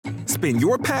Spin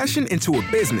your passion into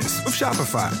a business with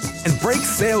Shopify and break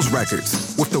sales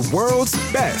records with the world's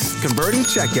best converting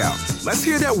checkout. Let's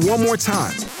hear that one more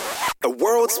time. The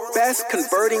world's best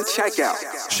converting checkout.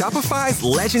 Shopify's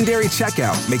legendary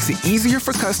checkout makes it easier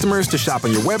for customers to shop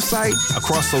on your website,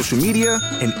 across social media,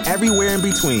 and everywhere in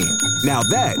between. Now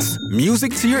that's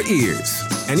music to your ears.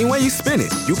 Any way you spin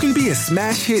it, you can be a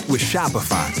smash hit with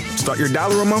Shopify. Start your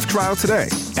 $1 a month trial today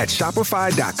at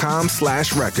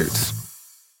shopify.com/records.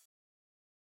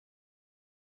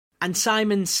 And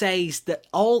Simon says that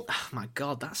all... Oh my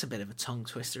God, that's a bit of a tongue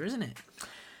twister, isn't it?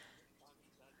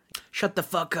 Shut the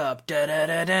fuck up. Da, da,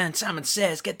 da, da. And Simon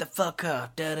says, get the fuck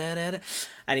up. Da, da, da, da.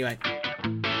 Anyway.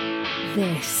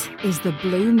 This is the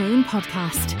Blue Moon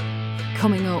Podcast.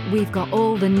 Coming up, we've got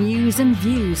all the news and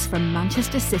views from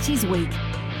Manchester City's week.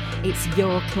 It's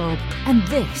your club, and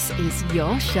this is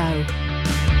your show.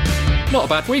 Not a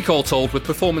bad week all told, with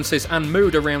performances and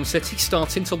mood around City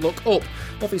starting to look up.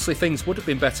 Obviously things would have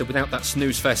been better without that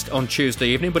snooze fest on Tuesday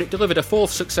evening, but it delivered a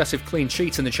fourth successive clean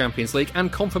sheet in the Champions League and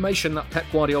confirmation that Pep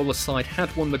Guardiola's side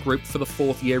had won the group for the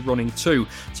fourth year running too.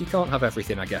 So you can't have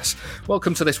everything, I guess.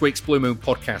 Welcome to this week's Blue Moon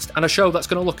Podcast, and a show that's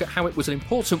going to look at how it was an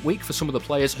important week for some of the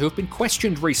players who have been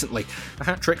questioned recently. A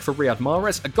hat-trick for Riyad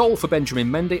Mahrez, a goal for Benjamin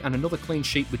Mendy, and another clean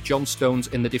sheet with John Stones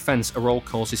in the defence are all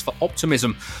causes for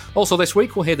optimism. Also this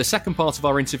week we'll hear the second part of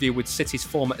our interview with City's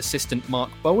former assistant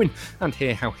Mark Bowen and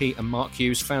hear how he and Mark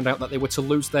Hughes found out that they were to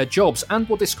lose their jobs, and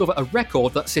we'll discover a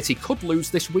record that City could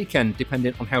lose this weekend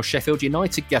depending on how Sheffield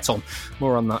United get on.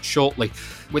 More on that shortly.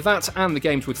 With that and the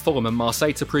games with Fulham and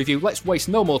Marseille to preview, let's waste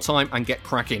no more time and get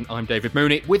cracking. I'm David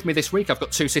Mooney. With me this week I've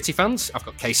got two City fans. I've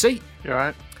got Casey. You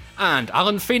alright? And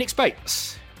Alan Phoenix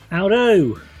Bates.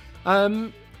 Howdo.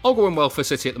 All going well for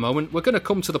City at the moment. We're going to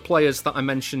come to the players that I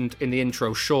mentioned in the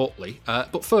intro shortly.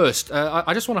 But first,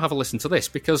 I just want to have a listen to this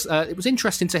because it was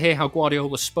interesting to hear how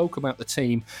Guardiola spoke about the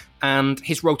team and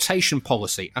his rotation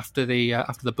policy after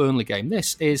the Burnley game.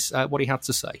 This is what he had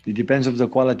to say. It depends on the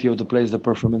quality of the players, the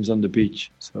performance on the pitch.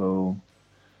 So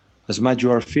as much you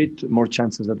are fit, more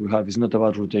chances that we have. It's not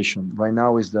about rotation. Right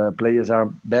now, is the players are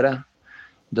better,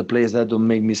 the players that don't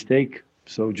make mistake.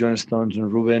 So John Stones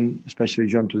and Ruben, especially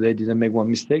John today, didn't make one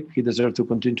mistake. He deserves to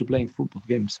continue playing football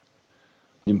games.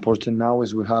 Important now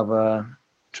is we have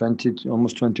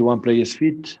almost 21 players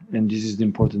fit, and this is the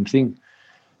important thing.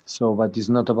 So, but it's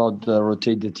not about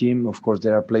rotate the team. Of course,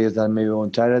 there are players that maybe are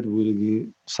tired. We'll give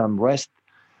some rest.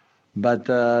 But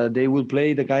they will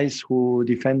play the guys who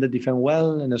defend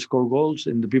well and score goals,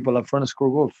 and the people up front score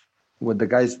goals. When the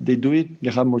guys, they do it, they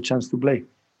have more chance to play.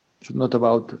 It's not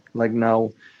about, like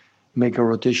now, make a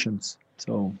rotations.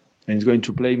 So, and it's going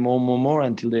to play more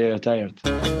until they are tired.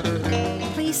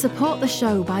 Please support the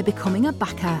show by becoming a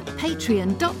backer.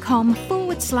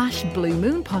 Patreon.com/Blue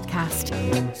Moon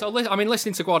Podcast. So, I mean,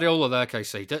 listening to Guardiola there,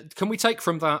 Casey, can we take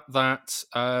from that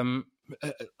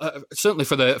certainly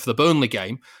for the Burnley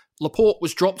game, Laporte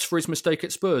was dropped for his mistake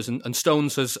at Spurs, and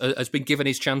Stones has been given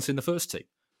his chance in the first team?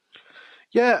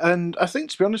 Yeah, and I think,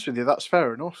 to be honest with you, that's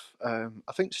fair enough. I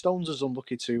think Stones is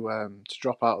unlucky to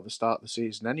drop out at the start of the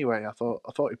season anyway. I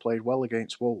thought he played well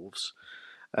against Wolves.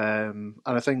 And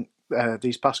I think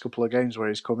these past couple of games where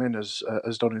he's come in has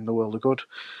done in the world of good.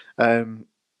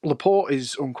 Laporte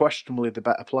is unquestionably the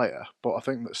better player, but I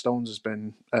think that Stones has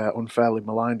been unfairly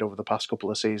maligned over the past couple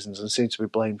of seasons and seems to be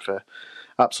blamed for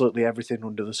absolutely everything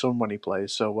under the sun when he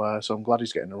plays. So I'm glad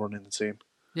he's getting a run in the team.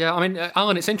 Yeah, I mean,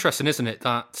 Alan, it's interesting, isn't it,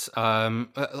 that,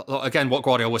 again, what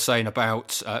Guardiola was saying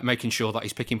about making sure that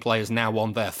he's picking players now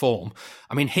on their form.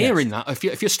 I mean, hearing that,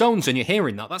 if you're Stones and you're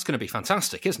hearing that, that's going to be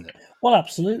fantastic, isn't it? Well,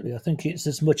 absolutely. I think it's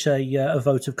as much a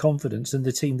vote of confidence in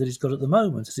the team that he's got at the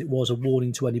moment as it was a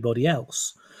warning to anybody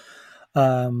else.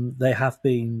 They have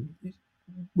been...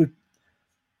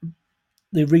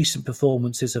 The recent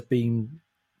performances have been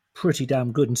pretty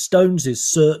damn good, and Stones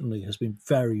certainly has been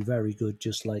very, very good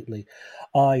just lately.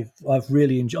 I've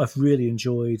really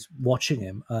enjoyed watching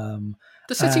him.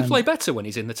 Does City play better when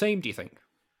he's in the team, do you think?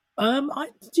 Do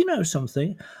you know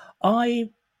something? I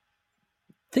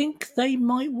think they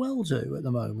might well do at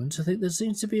the moment. I think there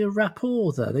seems to be a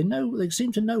rapport there. They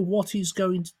seem to know what he's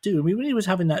going to do. I mean, when he was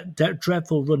having that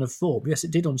dreadful run of form, yes,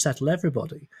 it did unsettle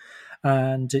everybody.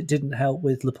 And it didn't help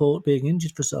with Laporte being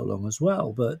injured for so long as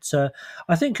well. But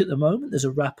I think at the moment there's a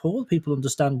rapport. People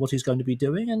understand what he's going to be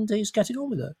doing, and he's getting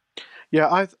on with it.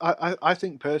 Yeah, I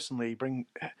think personally, when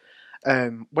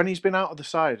he's been out of the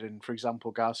side, and for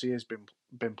example, Garcia's been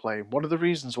playing. One of the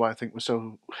reasons why I think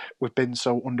we've been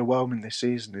so underwhelming this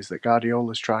season is that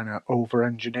Guardiola's trying to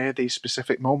over-engineer these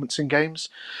specific moments in games.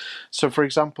 So, for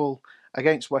example,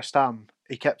 against West Ham,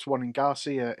 he kept wanting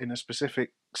Garcia in a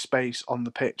specific space on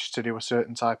the pitch to do a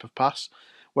certain type of pass.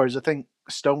 Whereas I think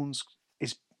Stones,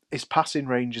 his passing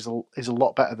range is a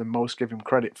lot better than most give him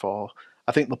credit for.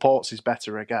 I think Laporte's is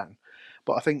better again.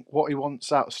 But I think what he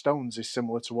wants out of Stones is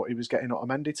similar to what he was getting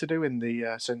Otamendi to do in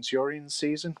the Centurions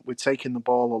season, with taking the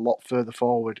ball a lot further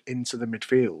forward into the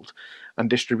midfield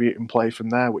and distributing play from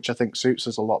there, which I think suits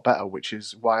us a lot better, which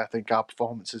is why I think our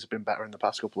performances have been better in the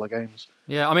past couple of games.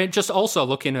 Yeah, I mean, just also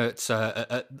looking at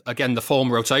again, the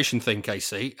form rotation thing,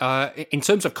 Casey, in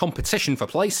terms of competition for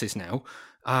places now,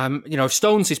 if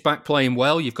Stones is back playing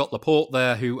well, you've got Laporte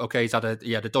there, who he's had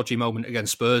a dodgy moment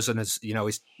against Spurs, and is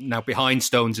now behind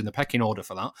Stones in the pecking order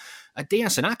for that.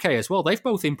 Diaz and Ake as well, they've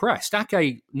both impressed.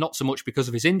 Ake not so much because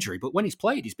of his injury, but when he's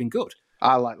played, he's been good.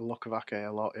 I like the look of Ake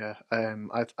a lot. Yeah,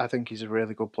 I think he's a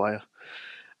really good player.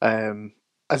 As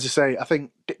I say, I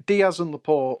think Diaz and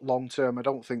Laporte long term, I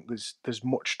don't think there's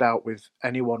much doubt with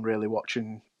anyone really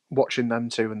watching them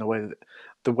two, and the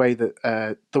way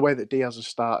that Diaz has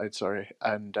started,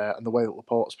 and the way that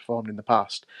Laporte's performed in the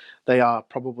past, they are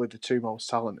probably the two most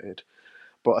talented.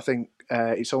 But I think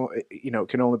it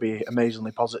can only be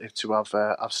amazingly positive to have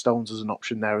Stones as an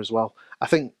option there as well. I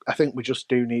think we just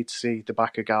do need to see the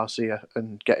back of Garcia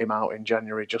and get him out in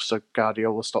January, just so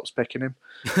Guardiola stops picking him.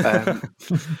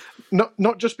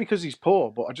 Not just because he's poor,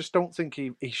 but I just don't think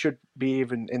he should be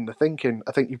even in the thinking.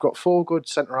 I think you've got 4 good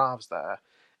centre halves there.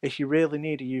 If you really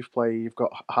need a youth player, you've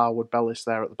got Harwood Bellis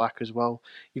there at the back as well.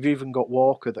 You've even got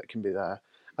Walker that can be there.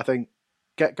 I think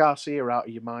get Garcia out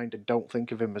of your mind and don't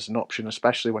think of him as an option,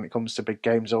 especially when it comes to big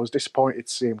games. I was disappointed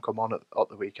to see him come on at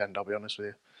the weekend, I'll be honest with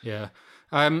you. Yeah.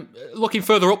 Looking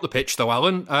further up the pitch, though,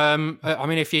 Alan, I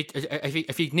mean, if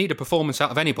you need a performance out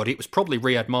of anybody, it was probably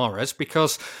Riyad Mahrez,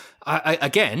 because,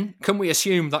 again, can we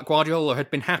assume that Guardiola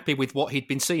had been happy with what he'd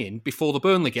been seeing before the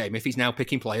Burnley game if he's now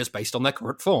picking players based on their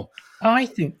current form? I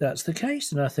think that's the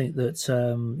case, and I think that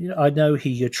I know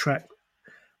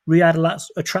Riyad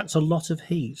attracts a lot of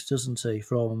heat, doesn't he,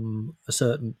 from a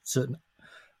certain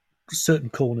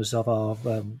corners of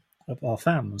our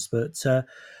fans, but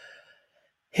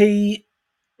he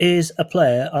is a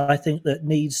player, I think, that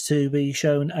needs to be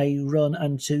shown a run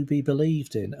and to be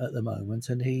believed in at the moment.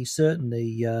 And he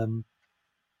certainly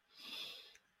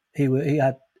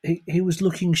he was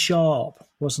looking sharp,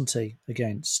 wasn't he,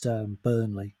 against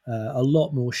Burnley? A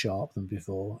lot more sharp than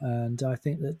before. And I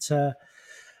think that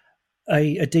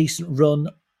a decent run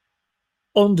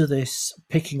under this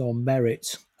picking on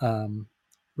merit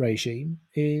regime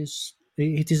he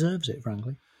deserves it,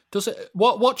 frankly. Does it?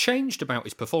 What changed about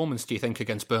his performance, do you think,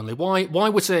 against Burnley? Why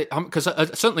was it? Because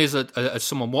certainly as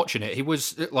someone watching it, he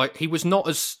was not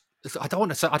as, I don't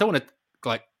want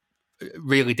to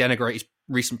really denigrate his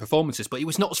recent performances, but he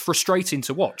was not as frustrating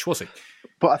to watch, was he?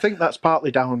 But I think that's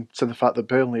partly down to the fact that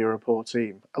Burnley are a poor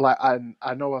team.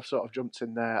 I know I've sort of jumped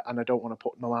in there, and I don't want to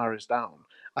put Malaris down.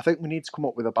 I think we need to come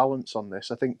up with a balance on this.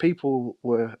 I think people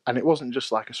were, and it wasn't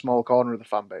just like a small corner of the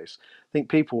fan base, I think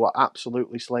people were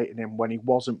absolutely slating him when he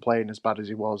wasn't playing as bad as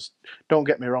he was. Don't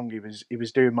get me wrong, he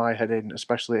was doing my head in,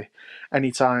 especially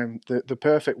any time. The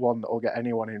perfect one that will get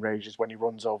anyone enraged is when he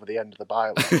runs over the end of the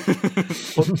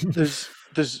byline.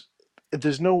 But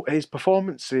there's no, his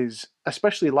performances,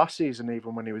 especially last season,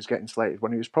 even when he was getting slated,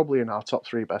 when he was probably in our top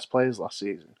 3 best players last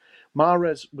season,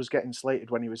 Mahrez was getting slated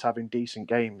when he was having decent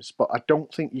games, but I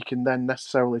don't think you can then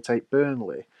necessarily take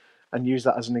Burnley and use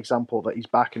that as an example that he's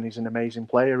back and he's an amazing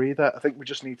player either. I think we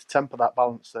just need to temper that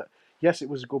balance that, yes, it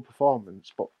was a good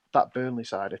performance, but that Burnley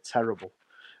side are terrible.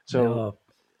 I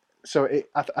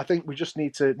think we just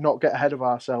need to not get ahead of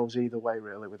ourselves either way,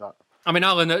 really, with that. I mean,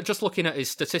 Alan, just looking at his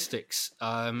statistics,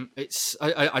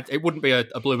 it wouldn't be a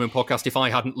Blue Moon podcast if I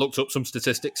hadn't looked up some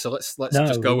statistics, so let's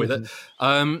just go with it.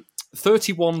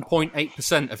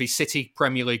 31.8% of his City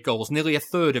Premier League goals, nearly a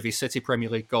third of his City Premier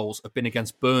League goals have been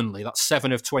against Burnley. That's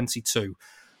 7 of 22.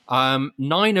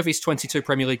 9 of his 22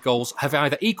 Premier League goals have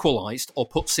either equalised or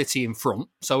put City in front.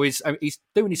 So he's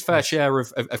doing his fair share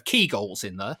of key goals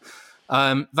in there.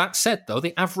 That said, though,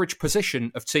 the average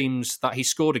position of teams that he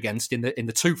scored against in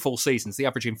the 2 full seasons, the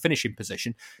average in finishing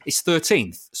position, is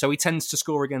 13th. So he tends to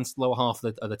score against the lower half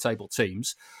of the table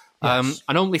teams. Yes.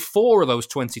 And only 4 of those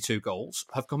 22 goals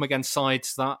have come against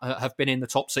sides that have been in the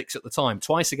top 6 at the time.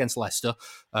 Twice against Leicester,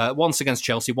 once against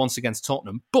Chelsea, once against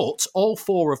Tottenham. But all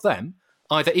 4 of them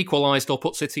either equalised or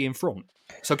put City in front.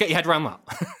 So get your head around that.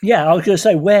 Yeah, I was going to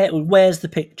say, where's the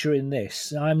picture in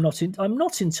this? I'm not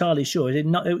entirely sure. It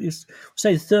was,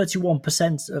 say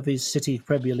 31% of his City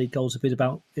Premier League goals have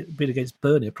been against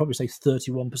Burnley. I'd probably say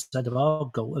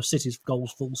 31% of City's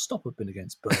goals, full stop, have been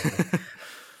against Burnley.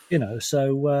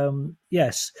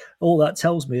 Yes, all that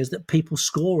tells me is that people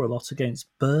score a lot against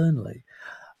Burnley.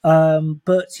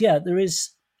 But yeah,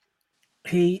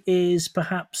 he is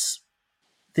perhaps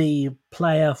the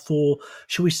player for,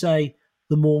 shall we say,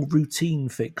 the more routine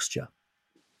fixture,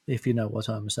 if you know what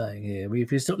I'm saying here. I mean,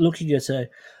 if you're looking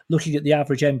at the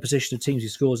average end position of teams he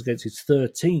scores against, it's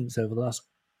 13th over the last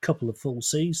couple of full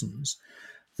seasons.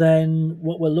 Then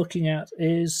what we're looking at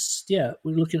is, we're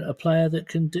looking at a player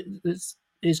that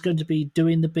is going to be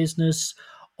doing the business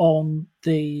on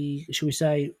the, shall we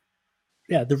say,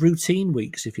 the routine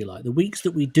weeks, if you like, the weeks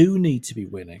that we do need to be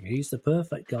winning. He's the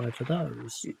perfect guy for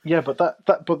those. Yeah, but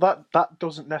that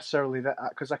doesn't necessarily,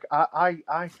 because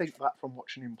I think that from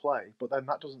watching him play, but then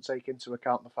that doesn't take into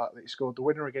account the fact that he scored the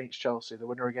winner against Chelsea, the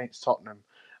winner against Tottenham,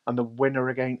 and the winner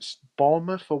against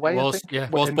Bournemouth away. Was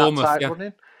Bournemouth,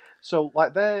 running. So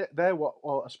like they're what?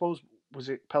 Well, I suppose. Was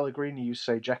it Pellegrini used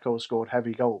to say Dzeko scored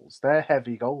heavy goals? They're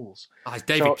heavy goals. Oh, it's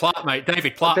David Platt, mate.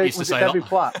 David Platt used to say that. David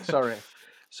Platt, sorry.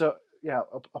 So, yeah,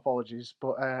 apologies.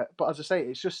 But as I say,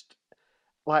 it's just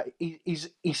like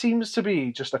he seems to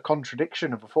be just a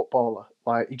contradiction of a footballer.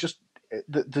 Like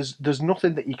there's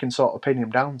nothing that you can sort of pin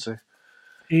him down to.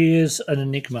 He is an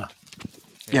enigma.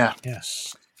 Yeah.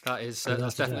 Yes. That's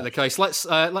definitely the case. Let's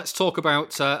talk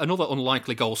about another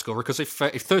unlikely goal scorer, because if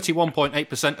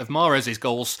 31.8% of Mahrez's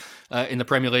goals in the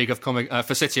Premier League have come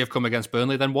for City have come against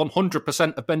Burnley, then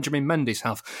 100% of Benjamin Mendy's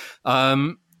have.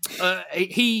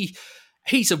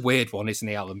 He's a weird one, isn't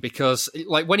he, Alan? Because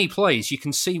like when he plays, you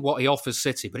can see what he offers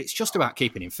City, but it's just about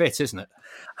keeping him fit, isn't it?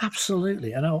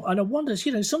 Absolutely. And I wonder,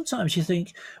 sometimes you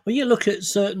think when you look at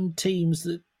certain teams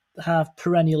that have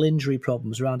perennial injury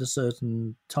problems around a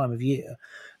certain time of year,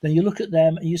 then you look at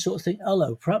them and you sort of think,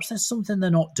 hello, perhaps there's something they're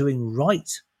not doing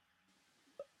right,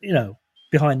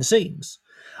 behind the scenes.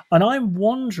 And I'm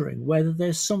wondering whether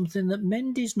there's something that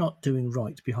Mendy's not doing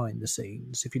right behind the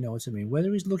scenes, if you know what I mean.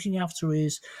 Whether he's looking after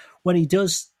when he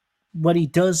does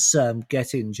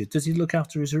get injured, does he look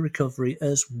after his recovery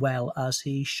as well as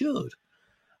he should?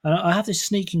 And I have this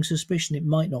sneaking suspicion it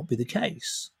might not be the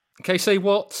case. KC,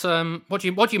 what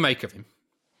do you make of him?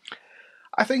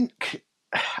 I think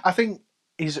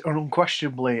he's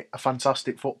unquestionably a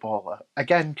fantastic footballer.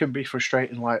 Again, can be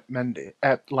frustrating like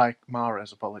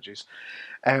Mahrez, apologies.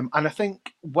 And I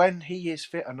think when he is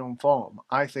fit and on form,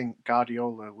 I think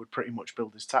Guardiola would pretty much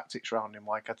build his tactics around him,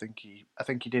 like I think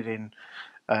he did in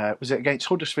was it against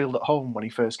Huddersfield at home when he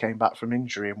first came back from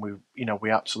injury, and we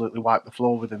absolutely wiped the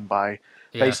floor with him by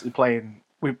basically playing.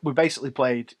 We basically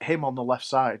played him on the left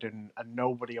side and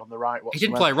nobody on the right whatsoever. He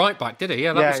didn't play right back, did he?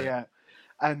 Yeah, that was it.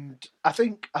 And I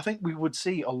think we would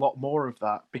see a lot more of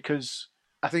that, because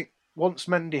I think once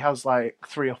Mendy has like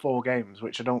 3 or 4 games,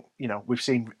 which we've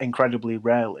seen incredibly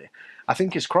rarely, I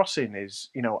think his crossing is,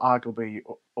 arguably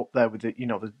up there with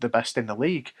the best in the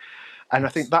league. And I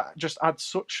think that just adds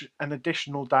such an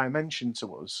additional dimension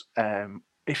to us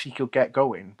if he could get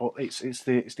going. But it's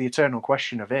the eternal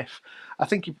question of if. I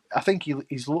think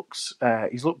he's looked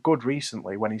good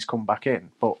recently when he's come back in,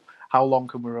 but how long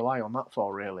can we rely on that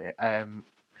for, really?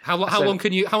 How long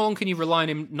can you rely on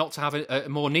him not to have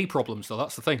more knee problems, though?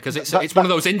 That's the thing, because it's one of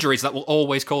those injuries that will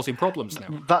always cause him problems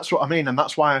now. That's what I mean, and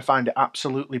that's why I find it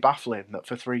absolutely baffling that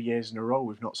for 3 years in a row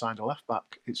we've not signed a left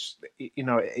back.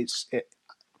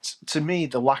 To me,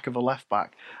 the lack of a left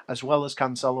back, as well as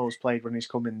Cancelo's played when he's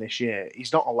come in this year,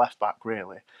 he's not a left back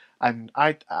really. And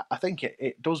I think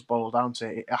it does boil down to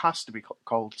it has to be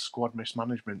called squad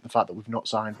mismanagement, the fact that we've not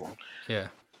signed one. Yeah.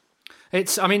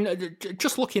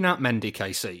 Just looking at Mendy,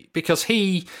 KC, because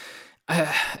he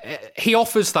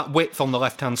offers that width on the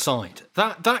left-hand side.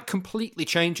 That completely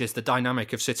changes the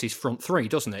dynamic of City's front three,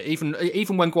 doesn't it?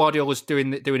 Even when Guardiola's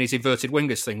doing his inverted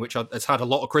wingers thing, which has had a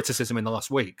lot of criticism in the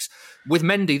last weeks, with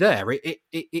Mendy there,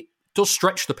 it does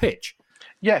stretch the pitch.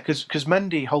 Yeah, because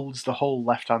Mendy holds the whole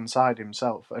left-hand side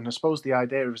himself, and I suppose the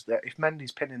idea is that if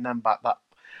Mendy's pinning them back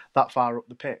that far up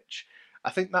the pitch, I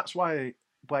think that's why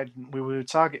when we were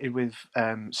targeted with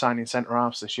signing centre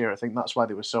halves this year, I think that's why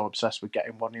they were so obsessed with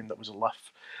getting one in that was a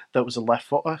left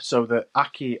footer, so that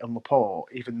Aki and Laporte,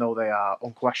 even though they are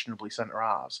unquestionably centre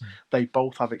halves, they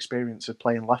both have experience of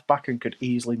playing left back and could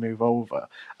easily move over.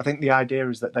 I think the idea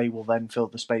is that they will then fill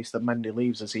the space that Mendy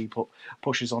leaves as he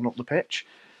pushes on up the pitch.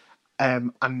 But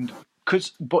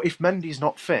if Mendy's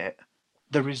not fit,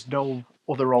 there is no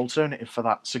other alternative for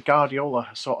that. So Guardiola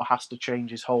sort of has to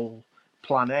change his whole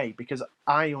plan A, because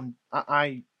I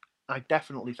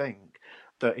definitely think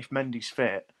that if Mendy's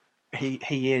fit,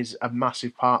 he is a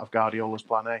massive part of Guardiola's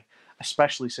plan A,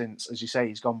 especially since, as you say,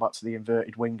 he's gone back to the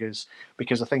inverted wingers,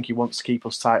 because I think he wants to keep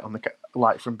us tight on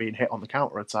from being hit on the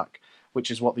counter attack, which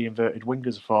is what the inverted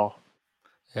wingers are for.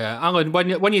 Yeah, Alan,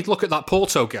 when you look at that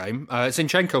Porto game,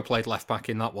 Zinchenko played left back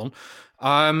in that one.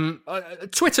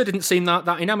 Twitter didn't seem that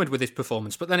enamoured with his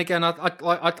performance, but then again,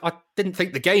 I didn't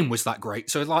think the game was that great,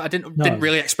 so I didn't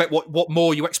really expect what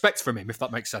more you expect from him, if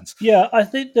that makes sense. Yeah, I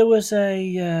think there was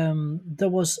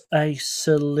a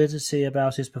solidity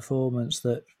about his performance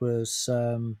that was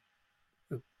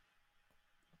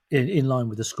in line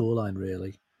with the scoreline.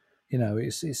 Really,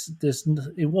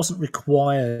 it wasn't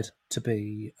required to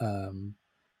be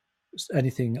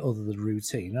anything other than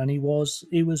routine, and he was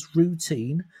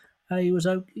routine. He was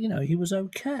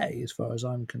okay as far as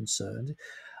I'm concerned.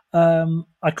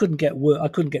 I couldn't get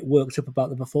worked up about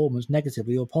the performance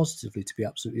negatively or positively, to be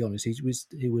absolutely honest.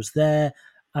 He was there,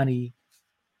 and he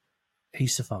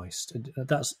sufficed. And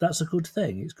that's a good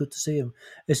thing. It's good to see him.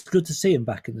 It's good to see him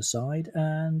back in the side.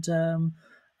 And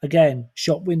again,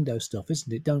 shop window stuff,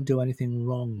 isn't it? Don't do anything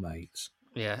wrong, mate.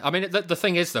 Yeah, I mean the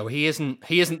thing is though, he isn't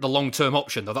the long-term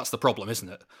option though. That's the problem, isn't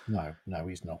it? No,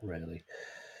 he's not really.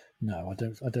 No, I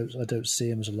don't see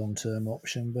him as a long-term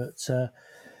option, but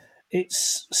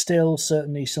it's still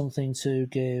certainly something to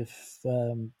give.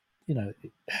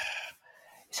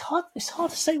 It's hard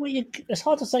to say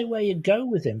where you go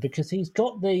with him, because he's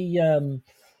got the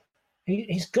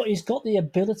he's got the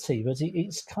ability, but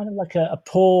it's kind of like a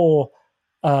poor.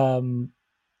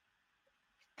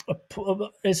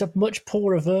 It's a much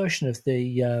poorer version of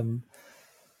the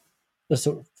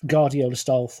sort of Guardiola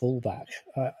style fullback.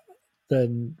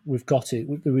 Then we've got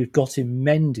in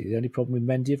Mendy. The only problem with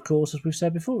Mendy, of course, as we've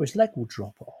said before, his leg will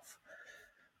drop off.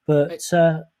 But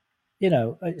I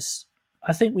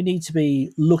think we need to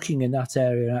be looking in that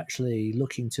area and actually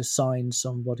looking to sign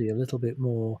somebody a little bit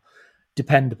more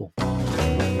dependable.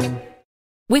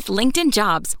 With LinkedIn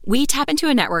Jobs, we tap into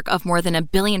a network of more than 1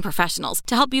 billion professionals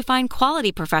to help you find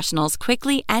quality professionals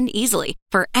quickly and easily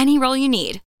for any role you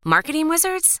need. Marketing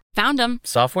wizards? Found them.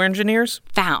 Software engineers?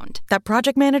 Found. That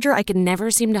project manager I could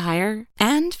never seem to hire?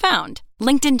 And found.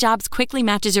 LinkedIn Jobs quickly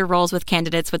matches your roles with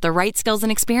candidates with the right skills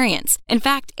and experience. In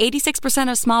fact,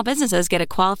 86% of small businesses get a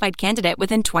qualified candidate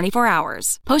within 24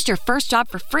 hours. Post your first job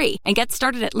for free and get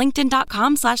started at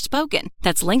linkedin.com/spoken.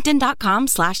 That's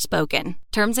linkedin.com/spoken.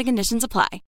 Terms and conditions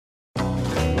apply.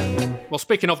 Well,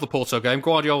 speaking of the Porto game,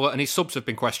 Guardiola and his subs have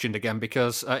been questioned again,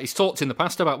 because he's talked in the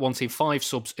past about wanting 5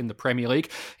 subs in the Premier League.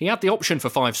 He had the option for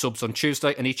 5 subs on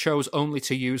Tuesday, and he chose only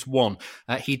to use 1.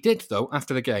 He did, though,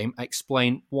 after the game,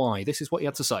 explain why. This is what he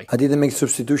had to say. I didn't make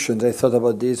substitutions. I thought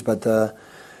about this, but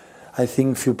I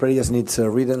think few players need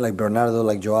rhythm, like Bernardo,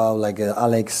 like Joao, like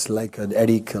Alex, like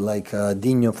Eric, like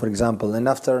Dino, for example. And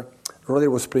after Rodri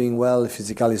was playing well,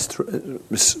 physically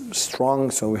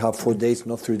strong, so we have 4 days,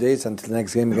 not 3 days, until the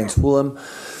next game against Fulham.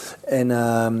 And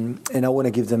I want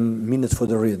to give them minutes for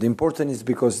the real. The important is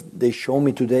because they show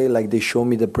me today, like they show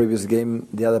me the previous game,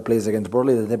 the other players against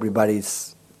Burnley, that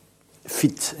everybody's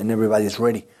fit and everybody's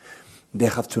ready. They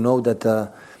have to know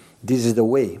that this is the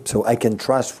way. So I can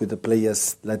trust with the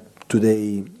players that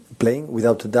today playing,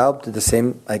 without a doubt. The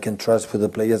same I can trust with the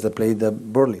players that played the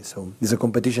Burnley. So it's a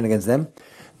competition against them.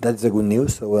 That's the good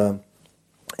news. So,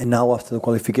 and now after the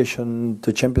qualification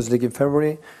to Champions League in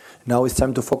February, now it's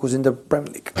time to focus in the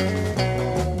Premier League.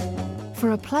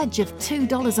 For a pledge of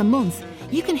 $2 a month,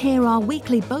 you can hear our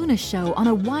weekly bonus show on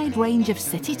a wide range of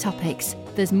City topics.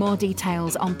 There's more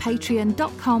details on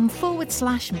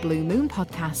patreon.com/Blue Moon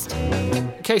Podcast.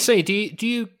 KC, do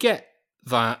you get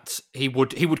that he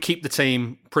would keep the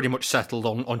team pretty much settled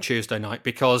on Tuesday night,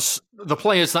 because the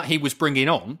players that he was bringing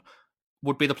on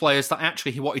would be the players that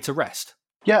actually he wanted to rest?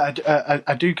 Yeah,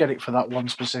 I do get it for that one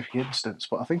specific instance,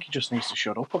 but I think he just needs to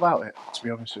shut up about it, to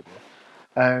be honest with you.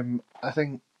 I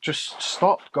think just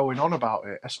stop going on about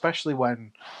it, especially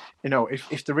when,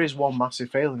 if there is one massive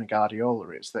failing of Guardiola,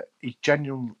 it's that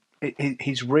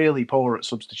he's really poor at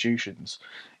substitutions.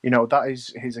 That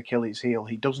is his Achilles heel.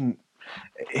 He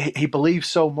believes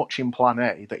so much in plan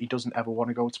A that he doesn't ever want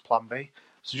to go to plan B.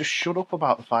 So just shut up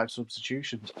about the 5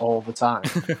 substitutions all the time,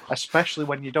 especially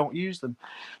when you don't use them.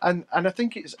 And I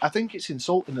think it's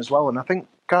insulting as well. And I think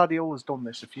Guardiola's done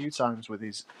this a few times with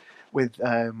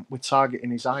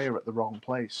targeting his ire at the wrong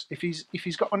place. If he's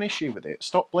got an issue with it,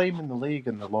 stop blaming the league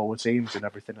and the lower teams and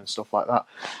everything and stuff like that.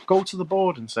 Go to the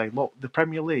board and say, look, the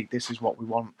Premier League, this is what we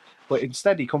want. But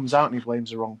instead he comes out and he blames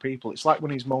the wrong people. It's like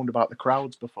when he's moaned about the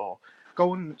crowds before.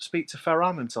 Go and speak to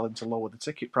Ferran and tell him to lower the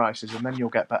ticket prices, and then you'll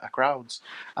get better crowds.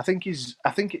 I think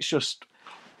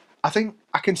I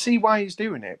can see why he's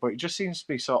doing it, but it just seems to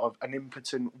be sort of an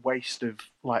impotent waste of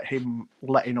like him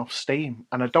letting off steam.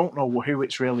 And I don't know who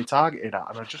it's really targeted at,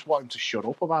 and I just want him to shut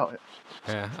up about it.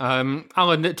 Yeah,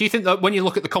 Alan, do you think that when you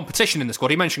look at the competition in the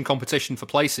squad, he mentioned competition for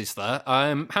places there.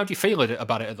 How do you feel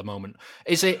about it at the moment?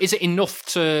 Is it enough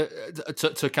to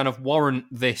kind of warrant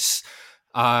this?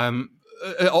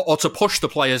 or to push the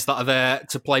players that are there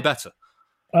to play better?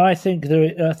 I think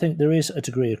there is a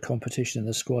degree of competition in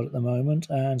the squad at the moment,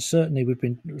 and certainly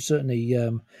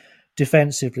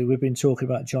defensively we've been talking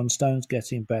about John Stones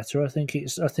getting better. I think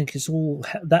it's all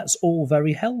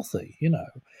very healthy.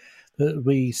 That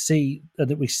we see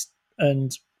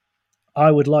and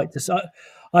I would like to.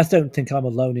 I don't think I'm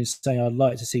alone in saying I'd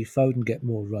like to see Foden get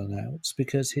more run-outs,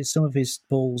 because some of his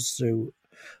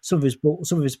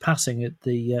passing at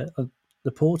the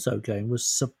Porto game was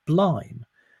sublime.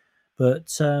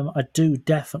 But I do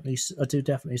definitely see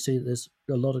that there's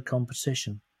a lot of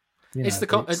competition. Is the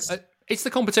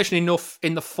competition enough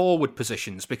in the forward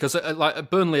positions? Because like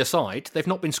Burnley aside, they've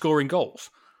not been scoring goals.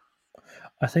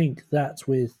 I think that's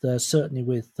certainly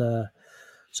with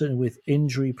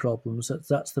injury problems.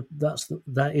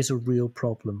 That is a real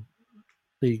problem.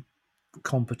 The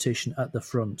competition at the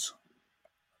front,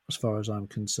 as far as I'm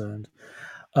concerned.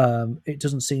 It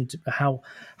doesn't seem to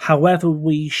however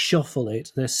we shuffle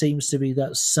it, there seems to be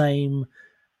that same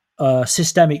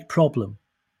systemic problem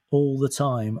all the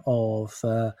time of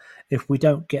if we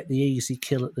don't get the easy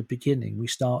kill at the beginning, we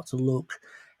start to look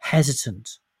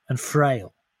hesitant and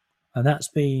frail. And that's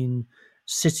been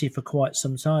City for quite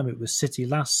some time. It was City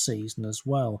last season as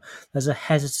well. There's a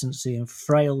hesitancy and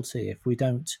frailty if we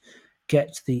don't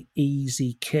get the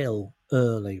easy kill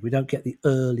early. We don't get the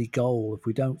early goal. If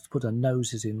we don't put our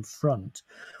noses in front,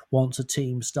 once a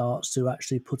team starts to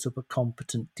actually put up a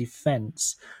competent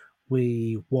defence,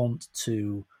 we want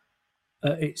to.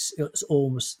 It's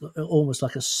almost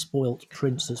like a spoilt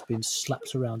prince that's been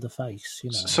slapped around the face.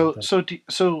 So do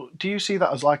you see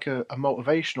that as like a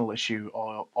motivational issue,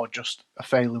 or just a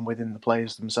failing within the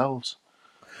players themselves?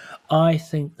 I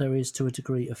think there is, to a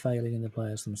degree, a failing in the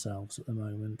players themselves at the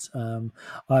moment.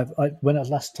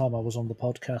 Last time I was on the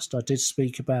podcast, I did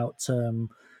speak about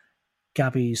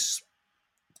Gabby's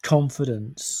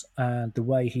confidence and the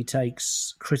way he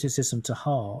takes criticism to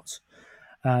heart.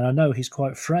 And I know he's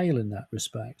quite frail in that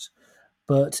respect.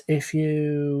 But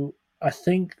I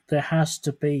think there has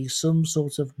to be some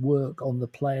sort of work on the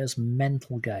player's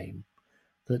mental game.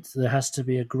 That there has to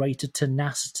be a greater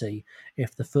tenacity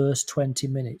if the first 20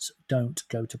 minutes don't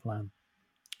go to plan.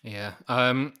 Yeah.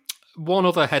 One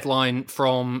other headline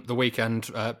from the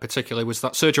weekend, particularly, was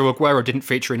that Sergio Aguero didn't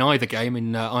feature in either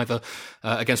game, either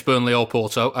against Burnley or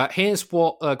Porto. Here's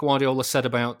what Guardiola said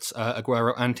about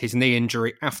Aguero and his knee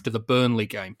injury after the Burnley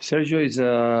game.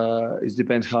 Sergio it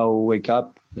depends how we wake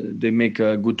up. They make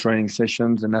good training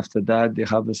sessions, and after that they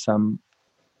have some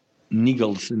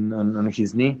niggles on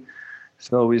his knee.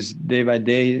 So it's day by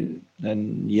day.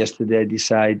 And yesterday I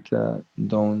decide not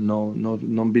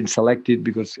being selected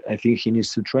because I think he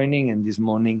needs to training. And this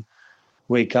morning,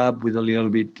 wake up with a little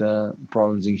bit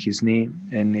problems in his knee,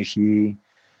 and he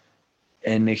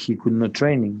could not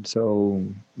training. So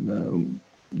we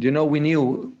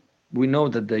know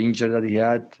that the injury that he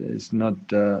had is not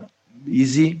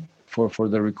easy for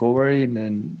the recovery, and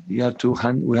then we have to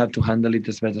handle it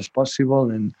as best as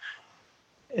possible.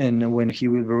 And when he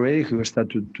will be ready, he will start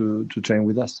to train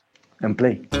with us and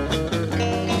play.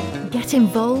 Get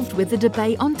involved with the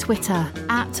debate on Twitter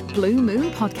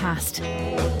 @BlueMoonPodcast.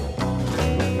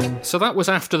 So that was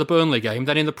after the Burnley game.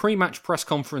 Then in the pre-match press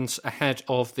conference ahead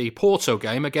of the Porto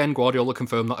game, again, Guardiola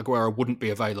confirmed that Aguero wouldn't be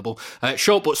available.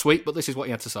 Short but sweet, but this is what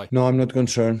he had to say. No, I'm not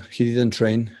concerned. He didn't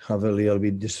train. Have a little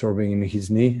bit disturbing in his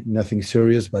knee. Nothing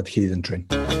serious, but he didn't train.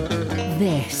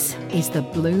 This is the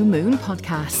Blue Moon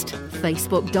Podcast.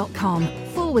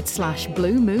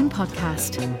 Facebook.com/Blue Moon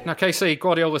Podcast. Now, KC,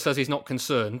 Guardiola says he's not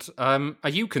concerned. Are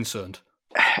you concerned?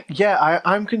 Yeah,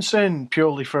 I'm concerned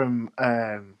purely from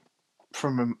an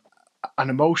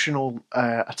emotional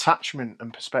attachment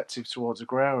and perspective towards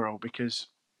Aguero, because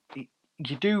you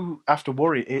do have to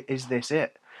worry, is this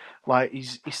it? Like,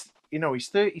 he's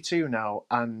 32 now,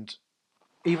 and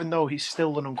even though he's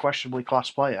still an unquestionably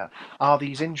class player, are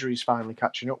these injuries finally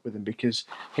catching up with him? Because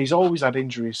he's always had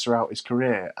injuries throughout his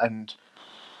career, and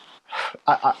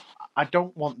I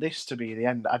don't want this to be the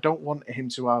end. I don't want him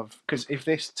to have... Because if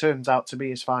this turns out to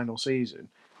be his final season,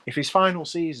 if his final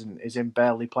season is him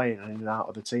barely playing in and out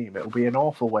of the team, it'll be an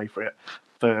awful way for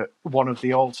one of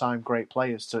the all-time great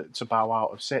players to bow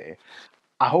out of City.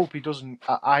 I hope he doesn't...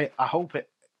 I hope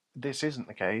this isn't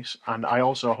the case, and I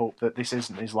also hope that this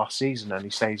isn't his last season and he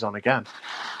stays on again.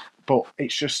 But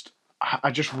it's just, I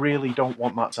just really don't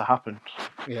want that to happen.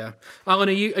 Yeah, Alan,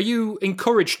 are you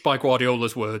encouraged by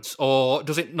Guardiola's words, or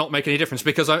does it not make any difference?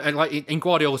 Because like in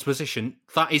Guardiola's position,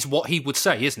 that is what he would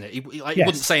say, isn't it? He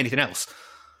wouldn't say anything else.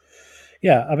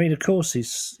 Yeah, I mean, of course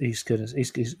he's going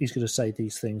to say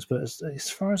these things, but as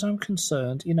far as I'm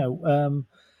concerned,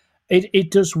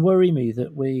 It does worry me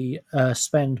that we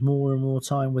spend more and more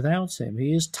time without him.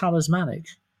 He is talismanic.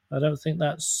 I don't think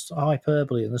that's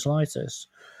hyperbole in the slightest.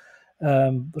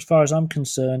 As far as I'm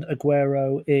concerned,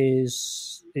 Aguero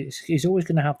he's always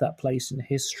going to have that place in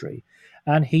history,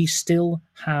 and he still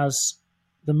has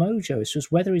the mojo. It's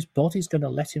just whether his body's going to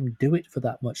let him do it for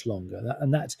that much longer.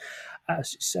 I'm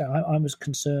as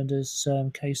concerned as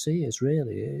KC is.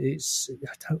 Really,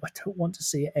 I don't want to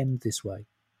see it end this way.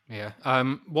 Yeah.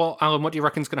 Alan, what do you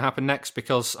reckon is going to happen next?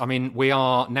 Because, I mean, we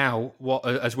are now,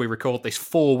 as we record this,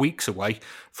 4 weeks away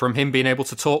from him being able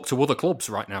to talk to other clubs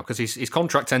right now, because his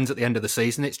contract ends at the end of the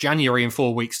season. It's January in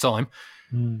 4 weeks' time.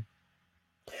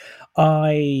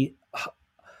 I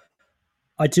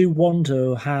do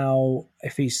wonder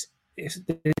if these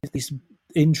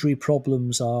injury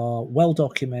problems are well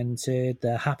documented,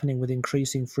 they're happening with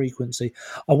increasing frequency.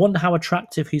 I wonder how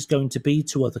attractive he's going to be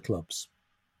to other clubs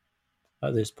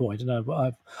at this point.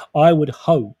 And I would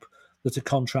hope that a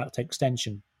contract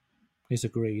extension is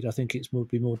agreed. I think it would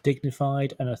be more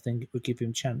dignified, and I think it would give him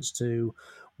a chance to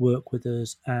work with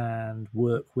us and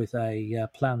work with a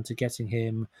plan to getting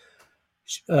him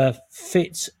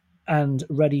fit and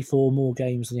ready for more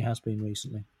games than he has been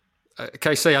recently.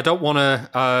 KC, I don't want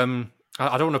to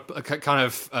kind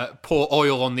of pour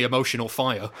oil on the emotional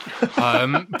fire,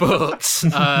 but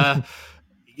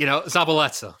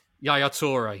Zabaleta, Yaya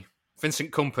Toure,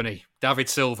 Vincent Kompany, David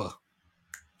Silva,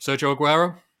 Sergio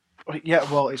Aguero. Yeah,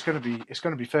 well, it's going to be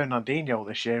Fernandinho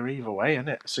this year either way, isn't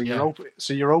it? So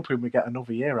you're hoping we get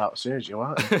another year out of Sergio,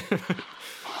 aren't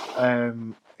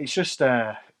you? It's just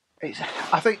I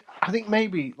think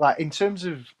maybe like in terms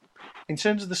of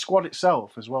the squad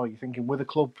itself as well. You're thinking, with a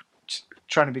club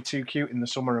trying to be too cute in the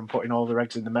summer and putting all their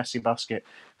eggs in the Messi basket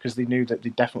because they knew that they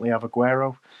definitely have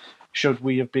Aguero. Should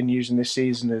we have been using this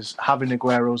season as having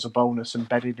Aguero as a bonus and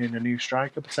bedding in a new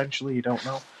striker potentially? You don't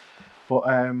know.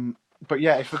 But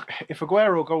yeah, if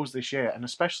Aguero goes this year, and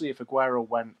especially if Aguero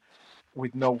went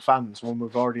with no fans when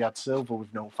we've already had Silva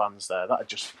with no fans there,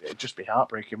 it'd just be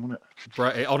heartbreaking, wouldn't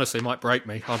it? It honestly might break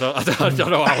me. I don't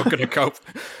know how I'm going to cope.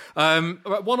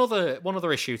 One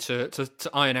other issue to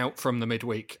iron out from the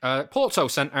midweek. Porto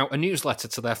sent out a newsletter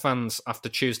to their fans after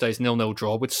Tuesday's 0-0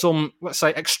 draw with some, let's say,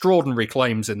 extraordinary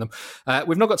claims in them.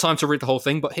 We've not got time to read the whole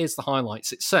thing, but here's the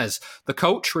highlights. It says, the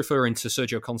coach, referring to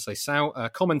Sergio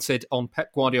Conceição, commented on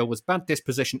Pep Guardiola's bad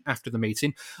disposition after the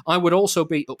meeting. I would also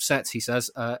be upset, he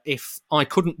says, if I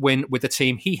couldn't win with the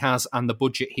team he has and the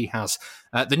budget he has.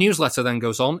 The newsletter then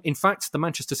goes on. In fact, the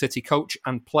Manchester City coach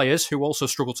and players, who also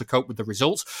struggle to cope with the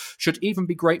results, should even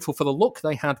be grateful for the luck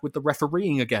they had with the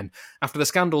refereeing again. After the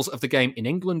scandals of the game in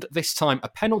England, this time a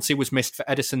penalty was missed for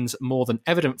Edison's more than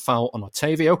evident foul on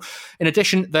Otavio. In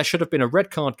addition, there should have been a red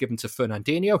card given to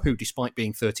Fernandinho, who, despite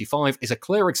being 35, is a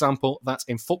clear example that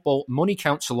in football, money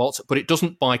counts a lot, but it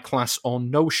doesn't buy class or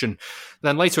notion.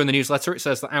 Then later in the newsletter, it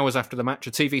says that hours after the match,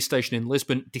 a TV station in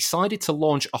Lisbon decided to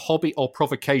launch a hobby or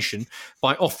provocation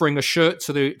by offering a shirt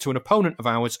to an opponent of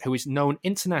ours who is known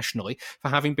internationally for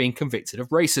having been convicted of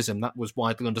racism. That was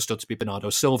widely understood to be Bernardo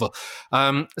Silva.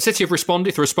 City have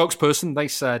responded through a spokesperson. They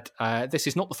said, this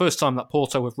is not the first time that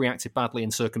Porto have reacted badly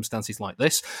in circumstances like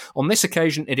this. On this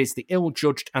occasion, it is the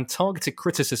ill-judged and targeted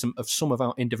criticism of some of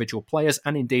our individual players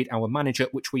and indeed our manager,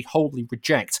 which we wholly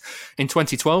reject. In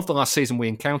 2012, the last season we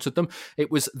encountered them, it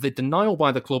was the denial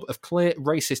by the club of clear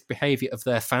racist behaviour of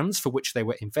their fans, for which they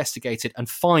were investigated and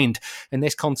fined. In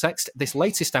this context, this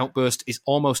latest outburst is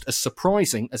almost as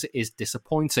surprising as it is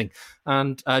disappointing.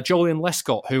 And Julian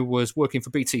Lescott, who was working for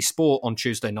BT Sport on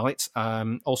Tuesday night,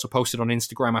 also posted on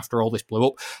Instagram after all this blew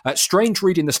up. Strange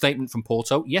reading the statement from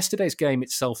Porto. Yesterday's game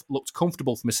itself looked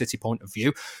comfortable from a City point of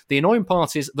view. The annoying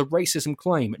part is the racism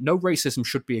claim. No racism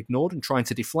should be ignored, and trying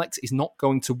to deflect is not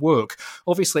going to work.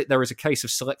 Obviously, there is a case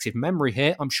of selective memory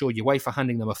here. I'm sure UEFA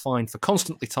handing them a fine for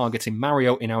constantly targeting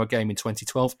Mario in our game in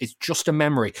 2012 is just a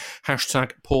memory.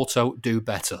 Hashtag Porto do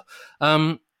better.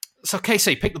 So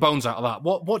KC, pick the bones out of that.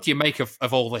 What do you make of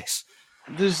all this?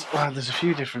 There's a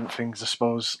few different things, I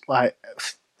suppose. Like,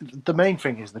 the main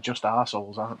thing is they're just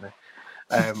arseholes, aren't they?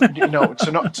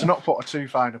 To not put a too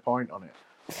fine a point on it.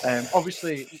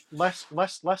 Obviously,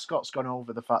 Lescott's gone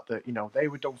over the fact that they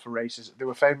were done for racism. They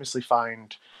were famously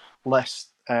fined less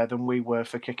than we were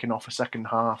for kicking off a second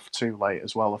half too late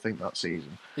as well, I think, that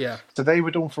season. Yeah. So they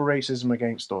were done for racism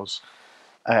against us.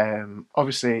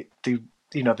 Obviously,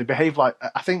 they behave like,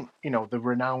 I think, they're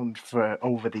renowned for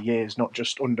over the years, not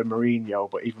just under Mourinho,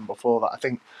 but even before that. I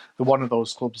think they're one of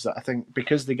those clubs that I think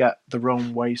because they get their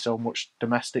own way so much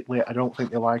domestically, I don't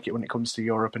think they like it when it comes to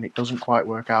Europe, and it doesn't quite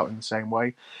work out in the same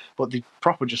way. But they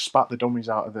proper just spat the dummies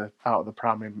out of the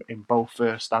pram in both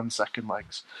first and second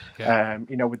legs. Yeah.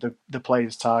 With the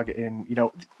players targeting,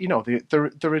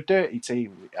 they're a dirty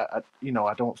team. I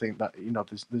don't think that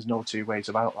there's no two ways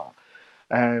about that.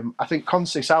 I think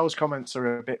Conceição's comments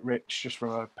are a bit rich just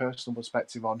from a personal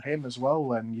perspective on him as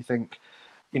well. And you think,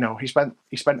 he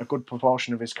spent a good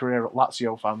proportion of his career at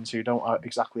Lazio fans who don't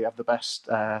exactly have the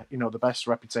best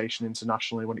reputation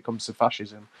internationally when it comes to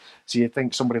fascism. So you'd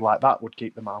think somebody like that would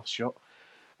keep their mouth shut.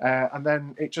 And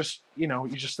then it just, you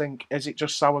just think, is it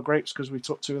just sour grapes because we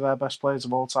took two of their best players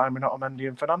of all time and Otamendi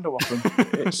and Fernando off them?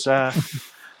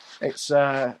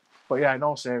 But yeah, in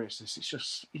all seriousness,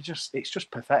 it's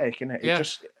just pathetic, isn't it? Yeah.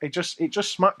 It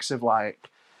just smacks of like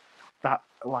that,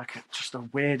 like just a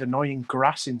weird, annoying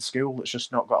grass in school that's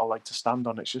just not got a leg to stand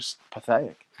on. It's just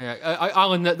pathetic. Yeah,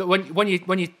 Alan, when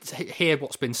you hear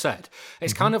what's been said,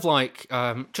 it's kind of like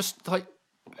just like.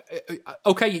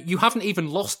 Okay, you haven't even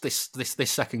lost this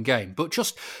second game, but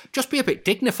just be a bit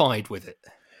dignified with it.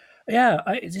 Yeah,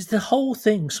 the whole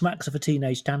thing smacks of a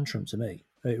teenage tantrum to me.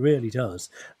 It really does.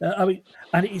 And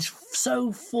it's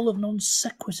so full of non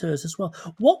sequiturs as well.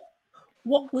 What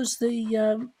was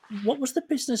the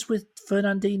business with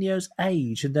Fernandinho's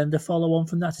age, and then the follow on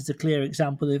from that is a clear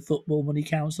example that football money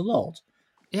counts a lot.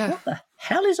 Yeah. What the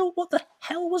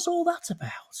hell was all that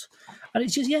about? And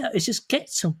it's just get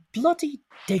some bloody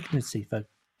dignity, for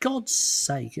God's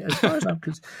sake. As far as I'm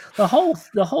concerned,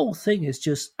 the whole thing is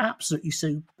just absolutely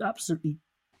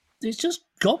it's just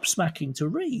gobsmacking to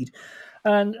read.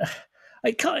 And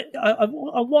I'm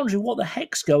wondering what the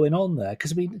heck's going on there,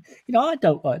 because I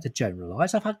don't like to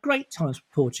generalise. I've had great times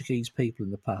with Portuguese people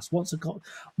in the past. Once I got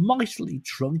mightily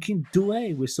drunk in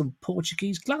Douai with some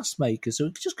Portuguese glassmakers. So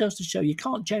it just goes to show you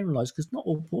can't generalise, because not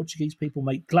all Portuguese people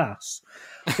make glass.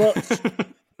 But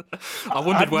I'm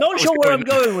not sure where I'm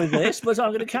going with this, but I'm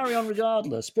going to carry on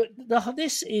regardless. But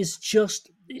this is just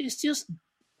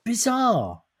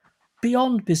bizarre,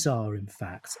 beyond bizarre. In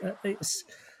fact,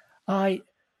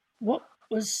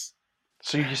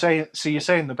 So you're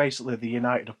saying they're basically the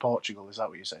United of Portugal? Is that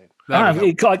what you're saying?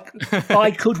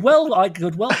 I could well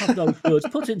have those words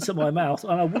put into my mouth,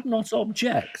 and I would not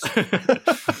object.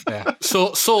 Yeah,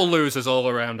 sore losers all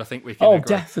around. I think we can. Oh, agree.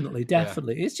 Definitely. Yeah.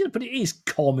 It's just, but it is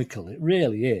comical. It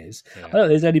really is. Yeah. I don't think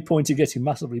there's any point in getting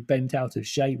massively bent out of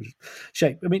shape.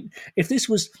 I mean, if this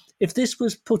was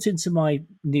put into my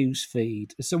news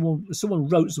feed, someone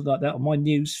wrote something like that on my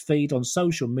news feed on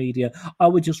social media, I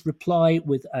would just reply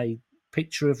with a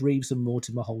picture of Reeves and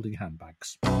Mortimer holding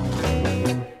handbags.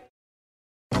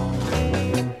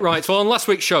 Right, well, on last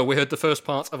week's show, we heard the first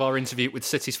part of our interview with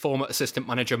City's former assistant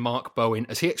manager, Mark Bowen,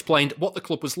 as he explained what the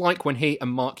club was like when he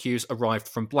and Mark Hughes arrived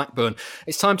from Blackburn.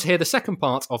 It's time to hear the second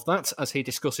part of that as he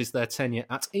discusses their tenure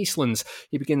at Eastlands.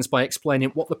 He begins by explaining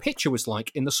what the picture was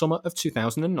like in the summer of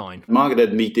 2009. Mark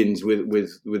had meetings with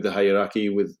the hierarchy,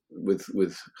 with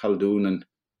Khaldoon, and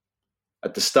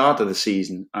at the start of the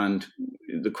season, and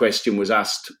the question was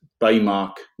asked by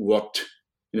Mark,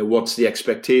 what's the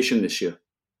expectation this year?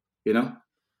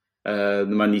 The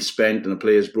money spent and the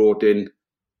players brought in,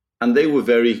 and they were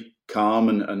very calm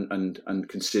and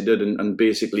considered, and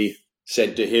basically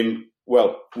said to him,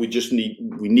 well, we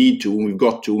need to, and we've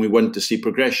got to, and we want to see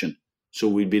progression. So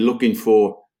we'd be looking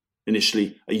for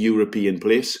initially a European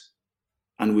place,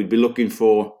 and we'd be looking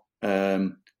for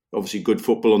obviously good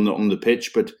football on the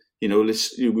pitch, but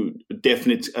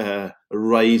definite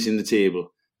rise in the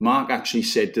table. Mark actually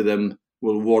said to them,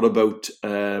 well, what about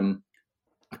a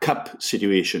cup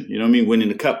situation?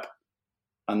 Winning a cup.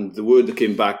 And the word that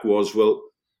came back was, well,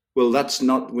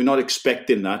 we're not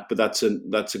expecting that, but that's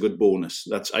a good bonus.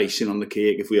 That's icing on the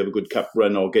cake if we have a good cup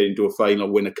run or get into a final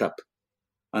or win a cup.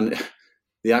 And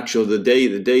the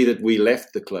day that we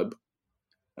left the club,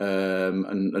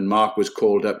 and Mark was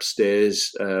called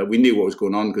upstairs. We knew what was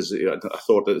going on because I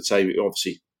thought at the time,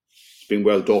 obviously, it's been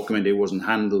well documented, it wasn't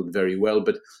handled very well.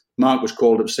 But Mark was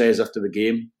called upstairs after the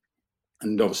game,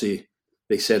 and obviously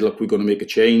they said, "Look, we're going to make a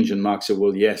change." And Mark said,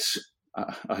 "Well, yes,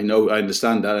 I know, I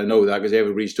understand that, I know that because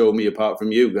everybody's told me apart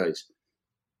from you guys."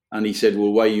 And he said,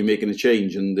 "Well, why are you making a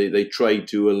change?" And they tried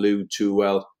to allude to,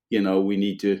 well, we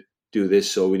need to do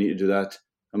this or we need to do that.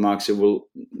 And Mark said, well,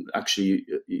 actually,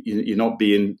 you're not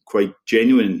being quite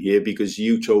genuine here because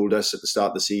you told us at the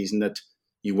start of the season that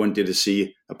you wanted to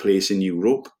see a place in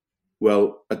Europe.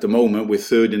 Well, at the moment, we're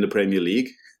third in the Premier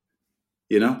League,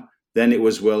 Then it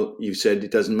was, well, you said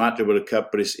it doesn't matter about a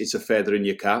cup, but it's a feather in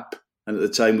your cap. And at the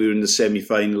time, we were in the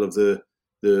semi-final of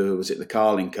the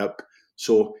Carling Cup.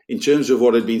 So in terms of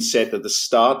what had been set at the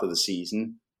start of the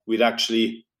season, we'd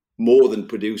actually more than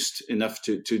produced enough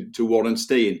to warrant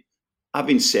staying.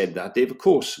 Having said that, Dave, of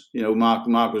course,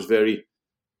 Mark was very,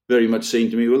 very much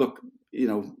saying to me, well, look,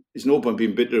 there's no point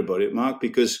being bitter about it, Mark,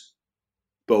 because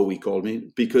Bowie called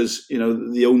me, because,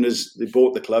 the owners, they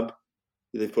bought the club,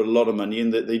 they put a lot of money in,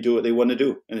 that they do what they want to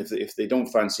do. And if they don't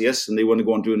fancy us and they want to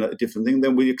go and do a different thing,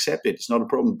 then we accept it. It's not a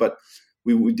problem. But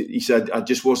he said, I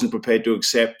just wasn't prepared to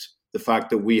accept the fact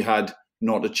that we had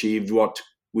not achieved what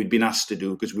we'd been asked to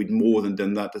do, because we'd more than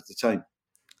done that at the time.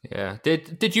 Yeah.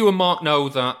 Did you and Mark know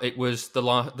that it was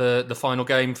the final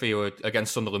game for you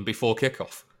against Sunderland before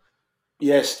kickoff?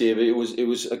 Yes, David. It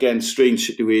was again a strange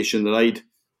situation that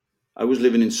I was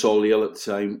living in Solihull at the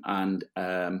time, and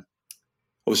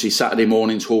obviously Saturday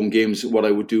mornings, home games. What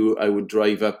I would do, I would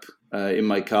drive up in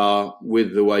my car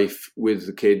with the wife, with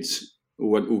the kids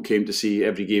who came to see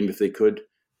every game if they could.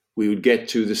 We would get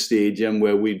to the stadium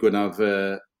where we'd go and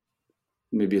have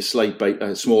maybe a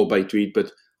small bite to eat.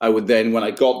 But I would then, when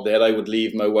I got there, I would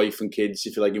leave my wife and kids,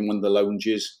 if you like, in one of the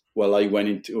lounges while I went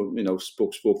into,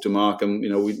 spoke to Mark, and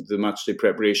the match day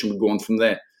preparation would go on from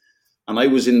there. And I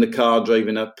was in the car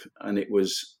driving up, and it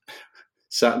was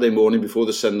Saturday morning before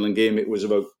the Sunderland game. It was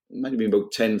might have been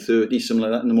about 10:30, something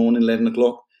like that in the morning, 11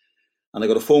 o'clock. And I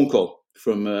got a phone call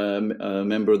from a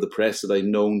member of the press that I'd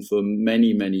known for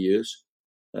many, many years.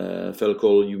 A fellow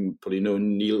called, you probably know,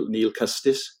 Neil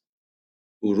Custis,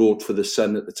 who wrote for The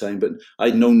Sun at the time. But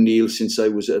I'd known Neil since I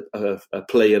was a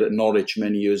player at Norwich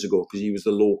many years ago, because he was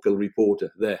the local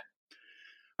reporter there.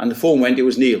 And the phone went, it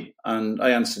was Neil. And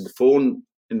I answered the phone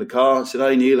in the car. I said,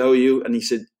 "Hi, Neil, how are you?" And he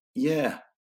said, "Yeah."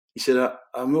 He said,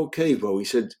 "I'm okay, bro." He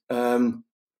said,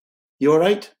 "You all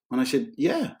right?" And I said,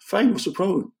 "Yeah, fine, what's the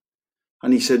problem?"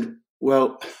 And he said,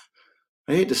 "Well,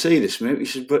 I hate to say this, mate." He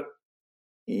said, "But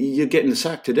you're getting the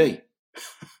sack today."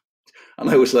 And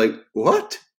I was like,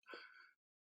 "What?"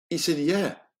 He said,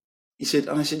 "Yeah." He said,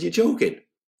 and I said, "You're joking?"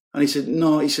 And he said,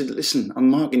 "No." He said, "Listen, I'm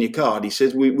marking your card." He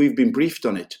said, we've been briefed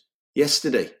on it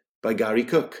yesterday by Gary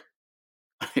Cook."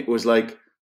 And it was like,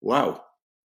 wow.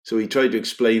 So he tried to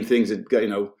explain things that,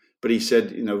 but he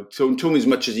said, told me as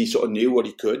much as he sort of knew what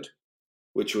he could,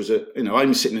 which was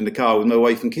I'm sitting in the car with my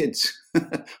wife and kids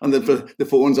and the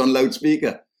phone's on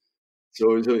loudspeaker.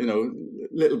 So it was, a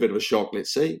little bit of a shock,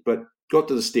 let's say, but got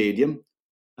to the stadium.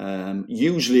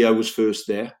 Usually I was first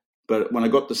there, but when I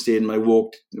got to the stadium, I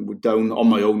walked down on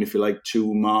my own, if you like,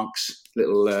 to Mark's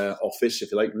little office,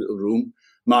 if you like, little room.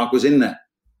 Mark was in there.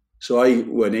 So I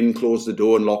went in, closed the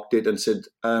door and locked it and said,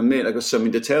 "Mate, I got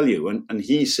something to tell you." And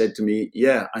he said to me,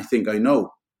 "Yeah, I think I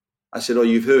know." I said, "Oh,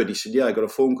 you've heard?" He said, "Yeah, I got a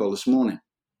phone call this morning."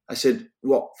 I said,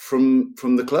 "What, from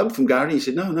the club, from Gary?" He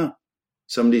said, No.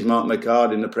 Somebody's marked my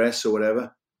card in the press or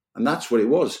whatever. And that's what it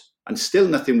was. And still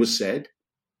nothing was said.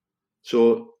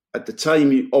 So at the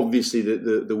time, obviously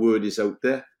the word is out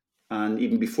there. And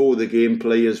even before the game,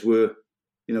 players were,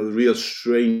 the real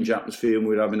strange atmosphere, and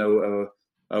we were having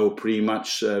our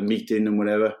pre-match meeting and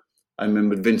whatever. I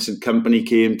remember Vincent Kompany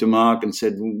came to Mark and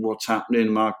said, "What's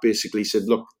happening?" Mark basically said,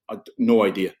 "Look, no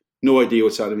idea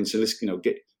what's happening." So let's,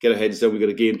 get our heads down. We've got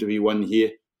a game to be won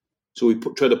here. So we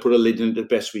tried to put a lid in it the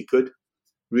best we could.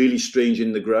 Really strange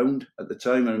in the ground at the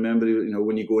time. I remember,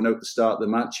 when you're going out to start the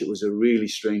match, it was a really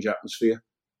strange atmosphere.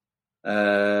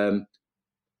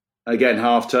 Again,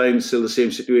 half-time, still the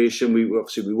same situation. We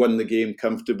won the game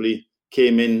comfortably.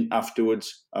 Came in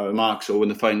afterwards, Mark, so when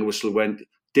the final whistle went,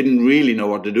 didn't really know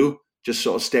what to do. Just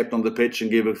sort of stepped on the pitch and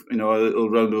gave a little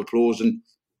round of applause, and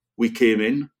we came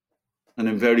in. And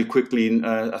then very quickly,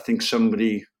 I think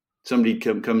somebody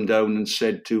come down and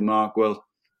said to Mark, "Well,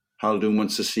 Haldun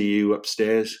wants to see you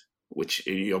upstairs," which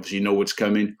you obviously know what's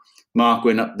coming. Mark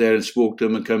went up there and spoke to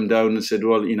him and come down and said,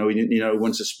 "Well, he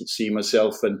wants to see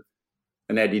myself and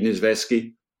Eddie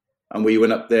Nizveski." And we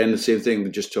went up there and the same thing.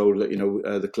 We just told that,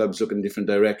 the club's looking in a different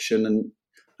direction.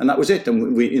 And that was it.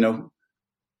 And we, an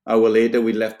hour later,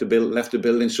 we left the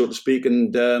building, so to speak.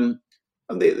 And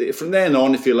they, from then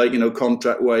on, if you like,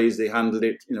 contract-wise, they handled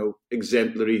it,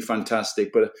 exemplary,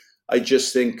 fantastic. But I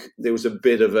just think there was a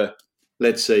bit of a,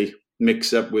 let's say,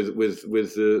 mix-up with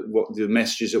the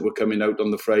messages that were coming out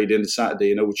on the Friday and the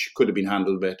Saturday, which could have been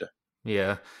handled better.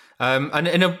 Yeah. And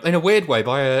in a weird way,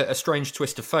 by a strange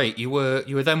twist of fate, you were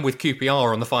then with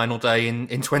QPR on the final day in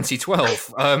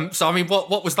 2012. So I mean,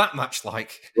 what was that match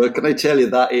like? Well, can I tell you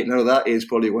that that is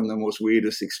probably one of the most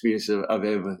weirdest experiences I've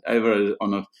ever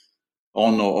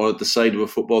on or at the side of a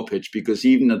football pitch, because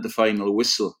even at the final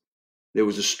whistle, there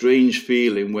was a strange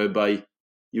feeling whereby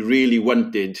you really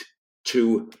wanted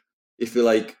to, if you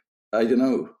like, I don't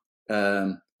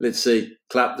know, let's say,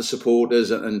 clap the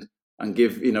supporters and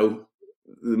give, you know,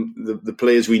 the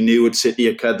players we knew at City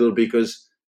a cuddle because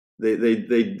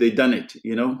they done it,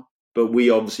 you know. But we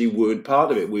obviously weren't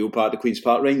part of it. We were part of Queen's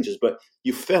Park Rangers. But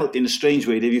you felt, in a strange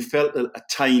way, Dave, you felt a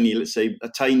tiny, let's say, a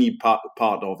tiny part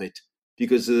of it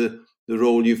because of the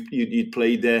role you'd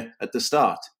played there at the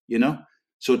start, you know.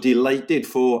 So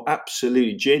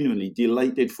absolutely, genuinely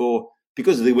delighted for,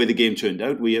 because of the way the game turned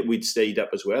out, we'd stayed up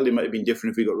as well. It might have been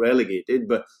different if we got relegated,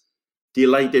 but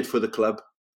delighted for the club,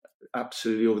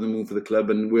 absolutely over the moon for the club.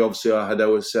 And we obviously had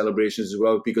our celebrations as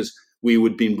well because we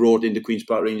would have been brought into Queen's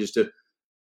Park Rangers to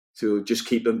just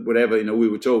keep them, whatever, you know, we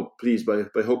were told, please, by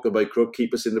hook or by crook,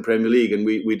 keep us in the Premier League, and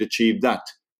we'd achieved that.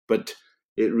 But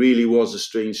it really was a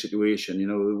strange situation, you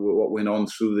know, what went on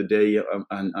through the day,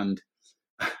 and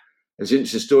it's an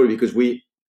interesting story because we,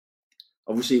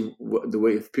 obviously, the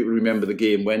way, if people remember the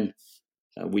game when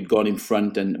we'd gone in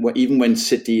front, and even when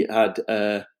City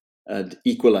had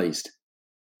equalised,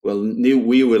 well,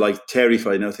 we were like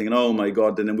terrified now, thinking, oh my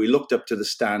God. And then we looked up to the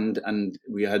stand and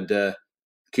we had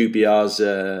QPR's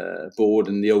board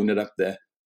and the owner up there.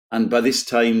 And by this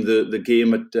time, the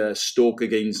game at Stoke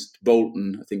against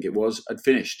Bolton, I think it was, had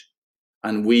finished.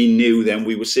 And we knew then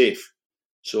we were safe.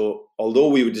 So although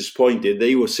we were disappointed,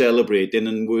 they were celebrating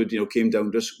and word, you know, came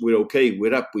down to us, we're okay,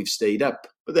 we're up, we've stayed up.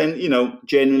 But then, you know,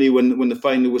 generally when the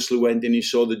final whistle went in, you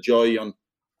saw the joy on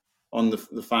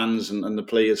the fans and the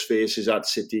players' faces at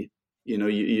City. You know,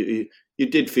 you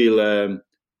did feel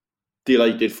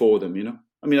delighted for them, you know.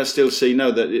 I mean, I still say now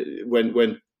that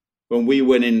when we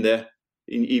went in there,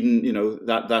 even, you know,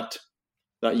 that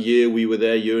year we were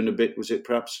there, year and a bit, was it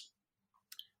perhaps,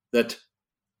 that,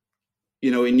 you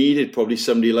know, it needed probably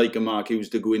somebody like a Mark Hughes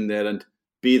to go in there and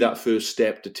be that first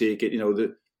step to take it. You know,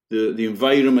 the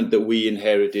environment that we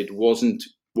inherited wasn't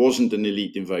an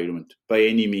elite environment by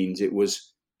any means. It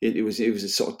was a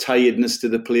sort of tiredness to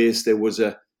the place. There was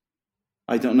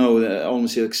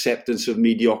almost an acceptance of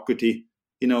mediocrity.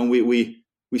 You know, and we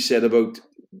said about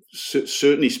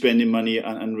certainly spending money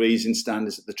and raising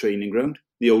standards at the training ground,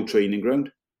 the old training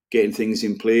ground, getting things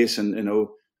in place, and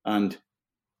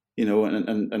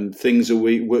things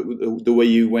the way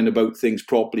you went about things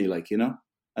properly, like, you know,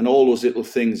 and all those little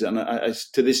things. And I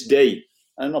to this day,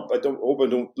 I hope I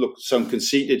don't sound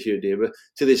conceited here, Dave, but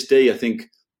to this day, I think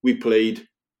we played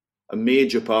a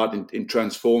major part in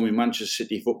transforming Manchester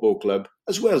City Football Club,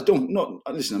 as well as,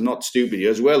 I'm not stupid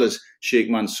here, as well as Sheikh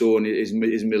Mansour and his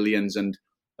millions and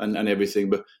everything,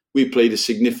 but we played a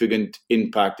significant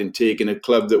impact in taking a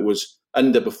club that was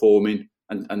underperforming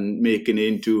and making it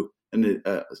into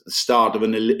the start of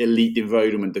an elite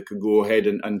environment that could go ahead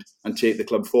and take the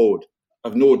club forward.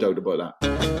 I've no doubt about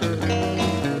that.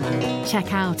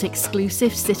 Check out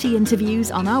exclusive City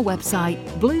interviews on our website,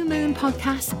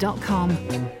 bluemoonpodcast.com.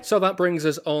 So that brings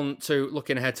us on to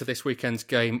looking ahead to this weekend's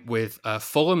game with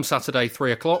Fulham, Saturday,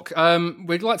 3:00.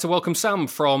 We'd like to welcome Sam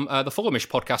from the Fulhamish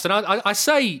podcast. And I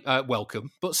say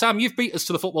welcome, but Sam, you've beat us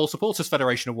to the Football Supporters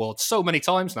Federation Awards so many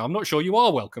times now. I'm not sure you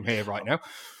are welcome here right now.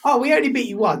 Oh, we only beat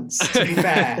you once, to be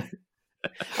fair.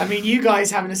 I mean, you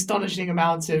guys have an astonishing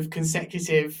amount of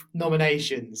consecutive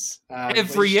nominations.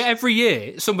 Every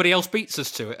year, somebody else beats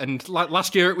us to it. And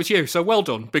last year, it was you. So well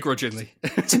done, begrudgingly.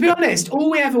 To be honest,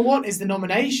 all we ever want is the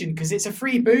nomination, because it's a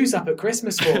free booze up at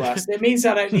Christmas for us. It means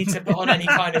I don't need to put on any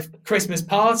kind of Christmas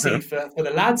party for the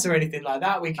lads or anything like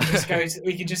that. We can just go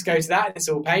to that and it's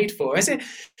all paid for. Is it?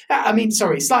 I mean,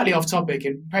 sorry, slightly off topic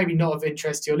and probably not of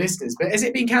interest to your listeners, but has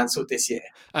it been cancelled this year?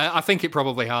 I think it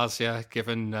probably has, yeah,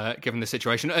 given the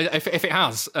situation. If it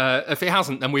has, if it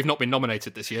hasn't, then we've not been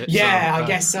nominated this year. Yeah, so, I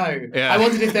guess so. Yeah. I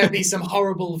wondered if there'd be some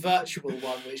horrible virtual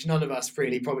one, which none of us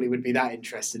really probably would be that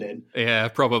interested in. Yeah,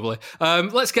 probably.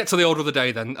 Let's get to the order of the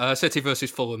day then. City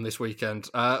versus Fulham this weekend.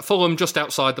 Fulham just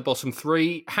outside the bottom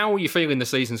three. How are you feeling the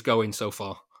season's going so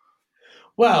far?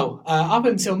 Well, up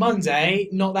until Monday,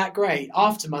 not that great.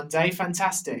 After Monday,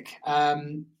 fantastic.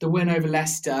 The win over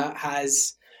Leicester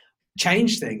has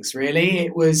changed things, really.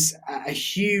 It was a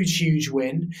huge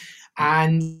win,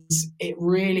 and it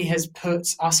really has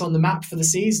put us on the map for the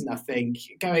season, I think.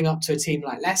 Going up to a team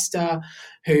like Leicester,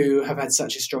 who have had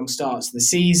such a strong start to the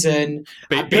season.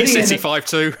 Beat City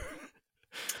 5-2.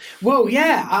 Well,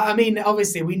 yeah. I mean,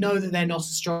 obviously, we know that they're not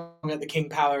as strong at the King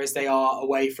Power as they are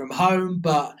away from home,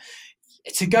 but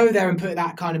to go there and put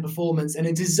that kind of performance, and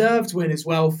a deserved win as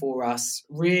well for us,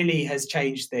 really has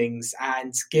changed things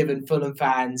and given Fulham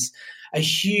fans a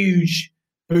huge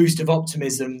boost of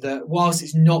optimism that whilst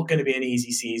it's not going to be an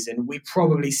easy season, we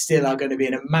probably still are going to be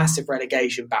in a massive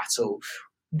relegation battle.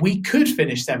 We could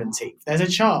finish 17th. There's a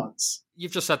chance.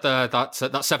 You've just said there that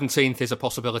 17th is a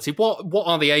possibility. What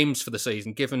are the aims for the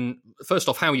season, given, first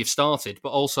off, how you've started, but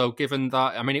also given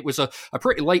that, I mean, it was a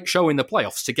pretty late show in the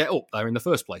playoffs to get up there in the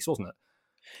first place, wasn't it?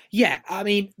 Yeah, I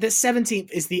mean, the 17th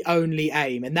is the only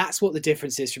aim, and that's what the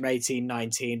difference is from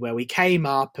 18-19, where we came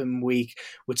up and we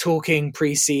were talking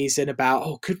pre-season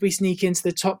about, could we sneak into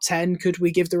the top 10? Could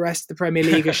we give the rest of the Premier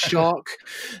League a shock?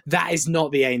 That is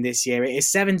not the aim this year. It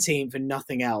is 17th and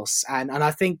nothing else. And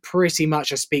I think pretty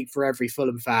much I speak for every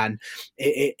Fulham fan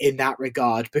in that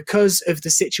regard, because of the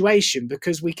situation,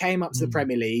 because we came up to the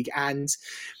Premier League and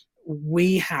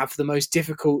we have the most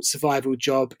difficult survival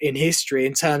job in history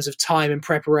in terms of time and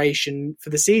preparation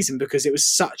for the season, because it was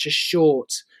such a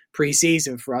short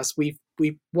pre-season for us. We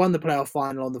won the playoff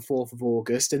final on the 4th of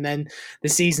August, and then the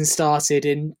season started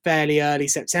in fairly early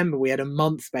September. We had a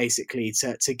month basically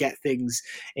to get things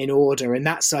in order, and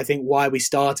that's, I think, why we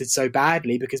started so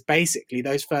badly, because basically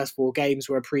those first 4 games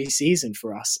were a pre-season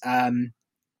for us.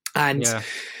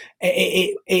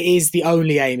 It is the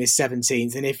only aim is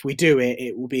 17th, and if we do it,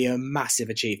 it will be a massive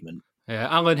achievement. Yeah,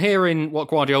 Alan, hearing what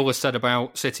Guardiola said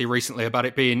about City recently,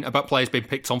 about players being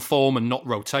picked on form and not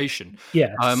rotation.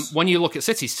 Yes. When you look at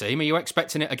City's team, are you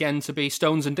expecting it again to be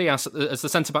Stones and Diaz as the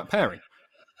centre back pairing?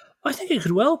 I think it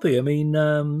could well be. I mean,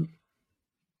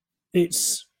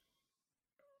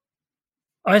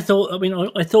 I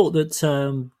thought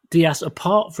that Diaz,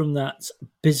 apart from that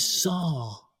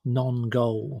bizarre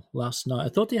non-goal last night, I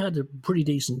thought he had a pretty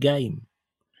decent game,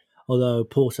 although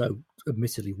Porto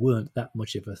admittedly weren't that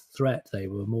much of a threat. They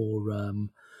were more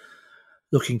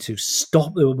looking to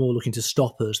stop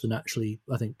us than actually,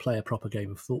 I think, play a proper game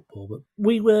of football. But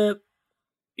we were,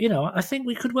 I think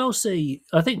we could well see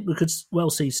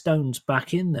Stones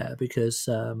back in there, because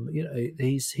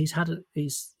he's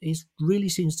really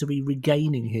seems to be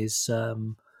regaining his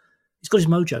he's got his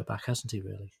mojo back, hasn't he?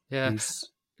 Really? Yeah.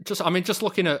 Just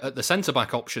looking at the centre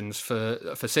back options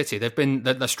for City,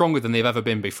 they're stronger than they've ever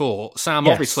been before. Sam,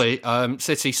 yes. Obviously,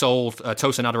 City sold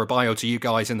Tosin Adarabioyo to you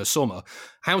guys in the summer.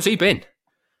 How's he been?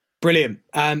 Brilliant.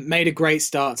 Made a great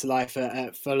start to life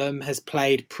at Fulham. Has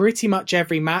played pretty much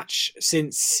every match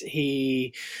since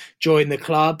he joined the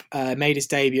club. Made his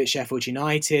debut at Sheffield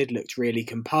United. Looked really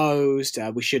composed.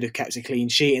 We should have kept a clean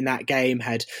sheet in that game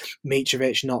had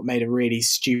Mitrovic not made a really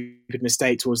stupid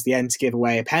mistake towards the end to give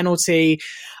away a penalty.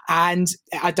 And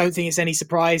I don't think it's any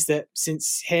surprise that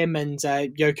since him and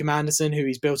Joachim Andersen, who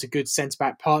he's built a good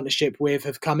centre-back partnership with,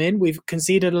 have come in, we've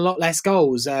conceded a lot less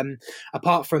goals.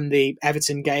 Apart from the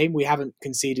Everton game, we haven't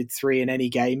conceded 3 in any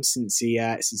game since he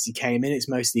came in. It's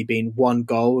mostly been 1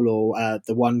 goal or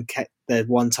the one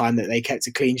time that they kept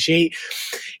a clean sheet.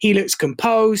 He looks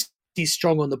composed. He's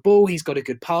strong on the ball. He's got a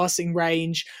good passing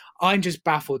range. I'm just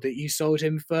baffled that you sold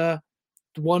him for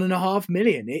 $1.5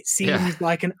 million. It seems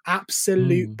like an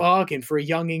absolute bargain for a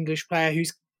young English player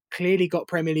who's clearly got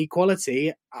Premier League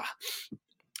quality.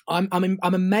 I'm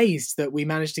amazed that we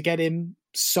managed to get him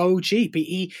so cheap.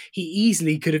 He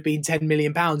easily could have been £10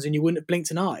 million and you wouldn't have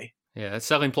blinked an eye. Yeah,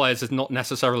 selling players has not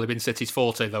necessarily been City's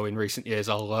forte, though, in recent years.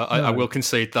 I will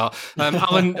concede that.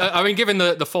 Alan, I mean, given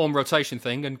the form rotation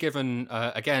thing, and given,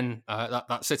 again,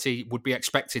 that City would be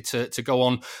expected to go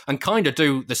on and kind of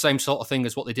do the same sort of thing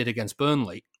as what they did against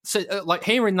Burnley, so, like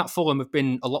hearing that Fulham have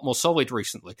been a lot more solid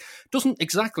recently doesn't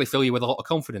exactly fill you with a lot of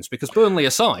confidence, because Burnley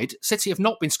aside, City have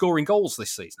not been scoring goals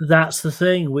this season. That's the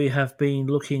thing. We have been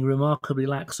looking remarkably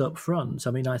lax up front.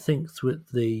 I mean, I think with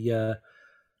the...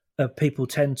 people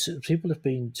have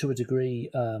been to a degree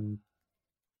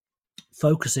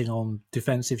focusing on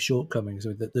defensive shortcomings.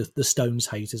 The Stones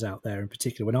haters out there in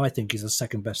particular, when I think he's the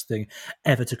second best thing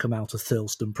ever to come out of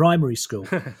Thilston Primary School.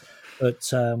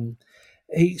 But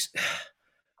he's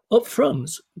up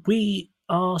front. We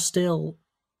are still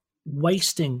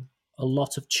wasting a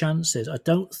lot of chances. I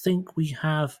don't think we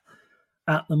have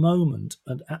at the moment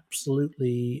an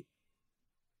absolutely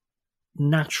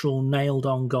natural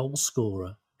nailed-on goal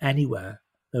scorer anywhere.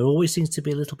 There always seems to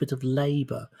be a little bit of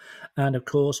labour, and of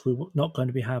course we're not going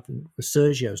to be having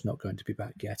Sergio's not going to be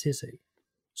back yet, is he?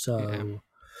 So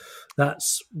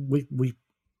that's we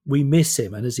miss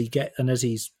him, and as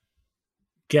he's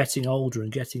getting older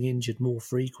and getting injured more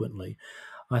frequently,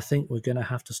 I think we're going to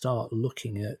have to start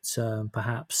looking at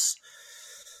perhaps,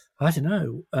 I don't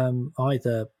know,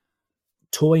 either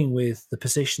toying with the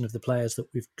position of the players that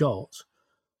we've got,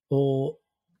 or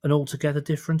an altogether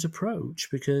different approach,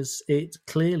 because it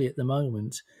clearly at the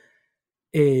moment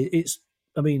it's.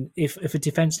 I mean, if a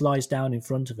defence lies down in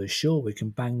front of us, sure, we can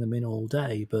bang them in all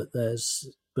day. But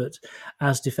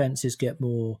as defences get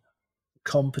more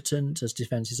competent, as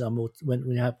defences are more, when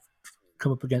we have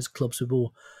come up against clubs with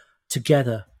more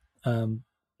together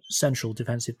central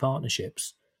defensive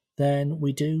partnerships, then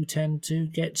we do tend to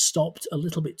get stopped a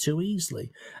little bit too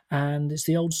easily. And it's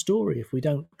the old story. If we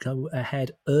don't go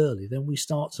ahead early, then we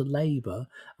start to labour,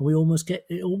 and we almost get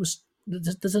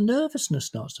there's a nervousness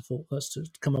starts to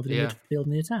come over the midfield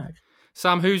and the attack.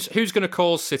 Sam, who's going to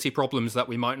cause City problems that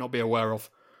we might not be aware of?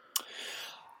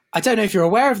 I don't know if you're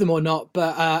aware of them or not,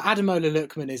 but Ademola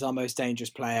Lookman is our most dangerous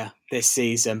player this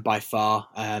season by far.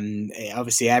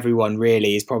 Obviously, everyone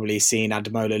really has probably seen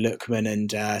Ademola Lookman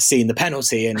and seen the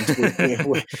penalty, and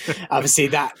obviously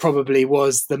that probably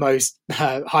was the most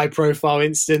high-profile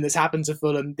incident that's happened to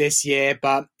Fulham this year.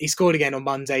 But he scored again on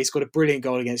Monday. He scored a brilliant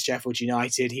goal against Sheffield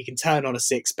United. He can turn on a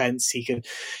sixpence. He can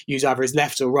use either his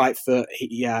left or right foot.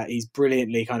 He's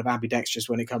brilliantly kind of ambidextrous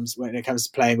when it comes to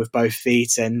playing with both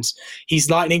feet, and he's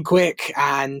lightning quick.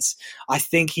 And I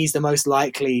think he's the most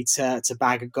likely to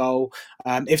bag a goal.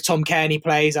 If Tom Cairney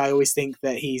plays, I always think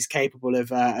that he's capable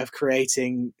of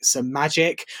creating some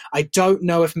magic. I don't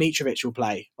know if Mitrovic will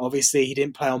play. Obviously, he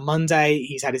didn't play on Monday.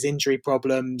 He's had his injury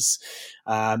problems.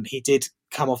 He did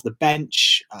come off the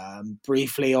bench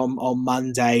briefly on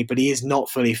Monday, but he is not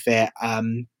fully fit.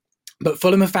 But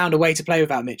Fulham have found a way to play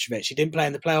without Mitrovic. He didn't play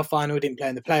in the playoff final. He didn't play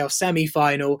in the playoff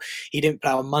semi-final. He didn't play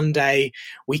on Monday.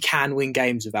 We can win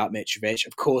games without Mitrovic.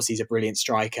 Of course, he's a brilliant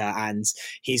striker, and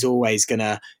he's always going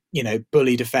to,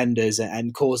 bully defenders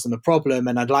and cause them a problem.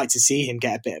 And I'd like to see him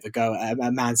get a bit of a go at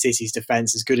Man City's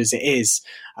defence, as good as it is.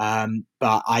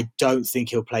 But I don't think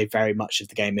he'll play very much of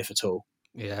the game, if at all.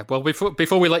 Yeah, well,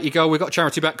 before we let you go, we've got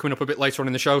Charity Bet coming up a bit later on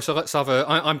in the show, so let's have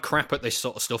I'm crap at this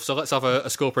sort of stuff, so let's have a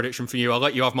score prediction for you. I'll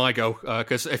let you have my go,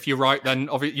 because if you're right, then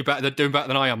you're doing better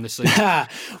than I am this season.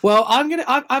 Well,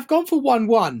 I've gone for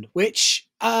 1-1, which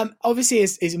obviously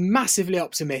is massively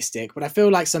optimistic, but I feel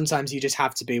like sometimes you just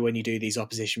have to be when you do these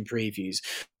opposition previews.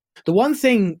 The one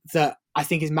thing that I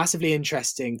think is massively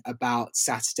interesting about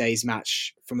Saturday's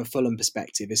match from a Fulham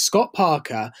perspective is Scott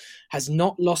Parker has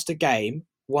not lost a game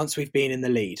once we've been in the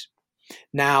lead.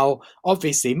 Now,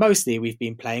 obviously, mostly we've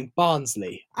been playing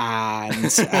Barnsley and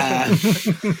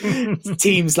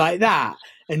teams like that,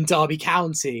 and Derby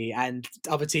County and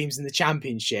other teams in the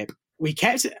Championship. We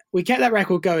kept that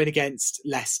record going against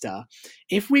Leicester.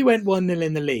 If we went 1-0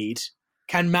 in the lead,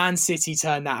 can Man City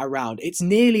turn that around? It's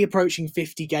nearly approaching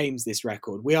 50 games, this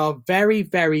record. We are very,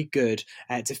 very good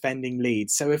at defending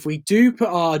leads. So if we do put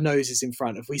our noses in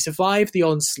front, if we survive the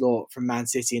onslaught from Man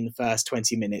City in the first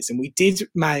 20 minutes, and we did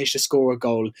manage to score a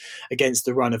goal against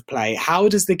the run of play, how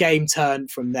does the game turn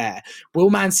from there? Will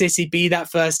Man City be that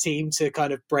first team to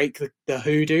kind of break the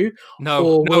hoodoo?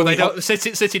 No, they don't.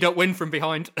 City don't win from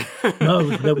behind. No.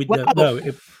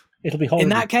 It'll be horrible. In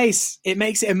that case, it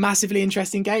makes it a massively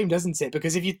interesting game, doesn't it?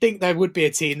 Because if you think there would be a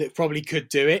team that probably could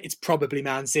do it, it's probably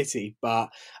Man City. But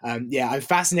I'm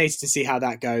fascinated to see how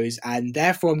that goes. And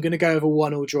therefore, I'm going to go over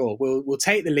 1-1 draw. We'll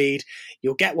take the lead.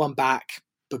 You'll get one back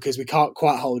because we can't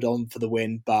quite hold on for the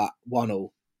win, but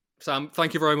 1-1. Sam,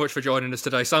 thank you very much for joining us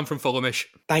today. Sam from Fulhamish.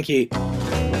 Thank you.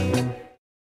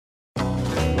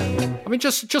 I mean,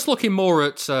 just looking more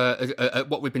at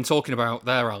what we've been talking about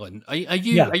there, Alan. Are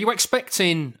you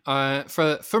expecting,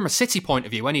 from a City point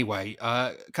of view anyway,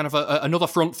 kind of another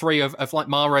front three of like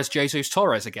Mahrez, Jesus,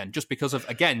 Torres again, just because of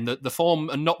again the form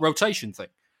and not rotation thing?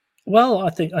 Well, I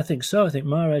think so. I think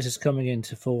Mahrez is coming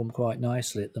into form quite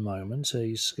nicely at the moment. So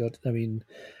he's got,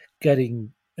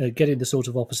 getting the sort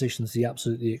of oppositions he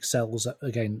absolutely excels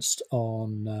against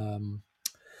on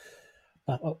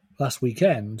last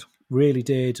weekend really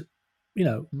did.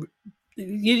 You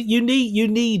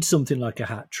need something like a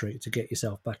hat trick to get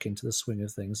yourself back into the swing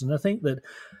of things, and I think that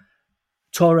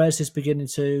Torres is beginning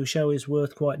to show his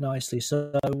worth quite nicely.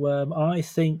 So I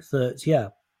think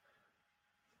that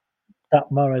that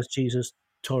Mahrez, Jesus,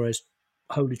 Torres,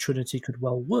 Holy Trinity could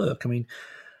well work. I mean,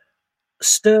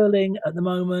 Sterling at the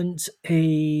moment,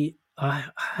 I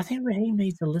think Raheem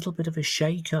needs a little bit of a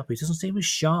shake up. He doesn't seem as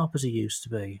sharp as he used to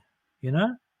be.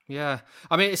 Yeah,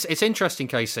 I mean it's interesting,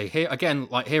 Casey. Here again,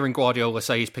 like hearing Guardiola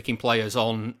say he's picking players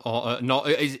on, or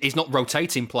he's not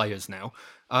rotating players now.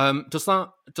 Does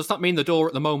that mean the door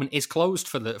at the moment is closed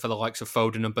for the likes of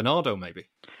Foden and Bernardo? Maybe.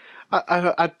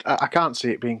 I can't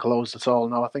see it being closed at all.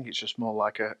 No, I think it's just more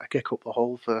like a kick up the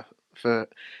hole for.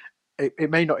 It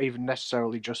may not even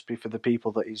necessarily just be for the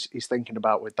people that he's thinking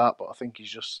about with that, but I think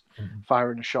he's just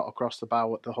firing a shot across the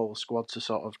bow at the whole squad to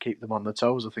sort of keep them on their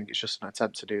toes. I think it's just an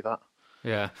attempt to do that.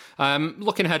 Yeah.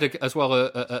 Looking ahead as well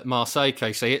at Marseille,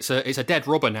 Casey, it's a dead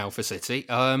rubber now for City.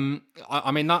 I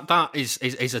mean that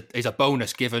is a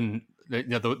bonus given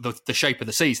the shape of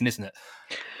the season, isn't it?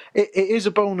 It is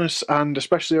a bonus, and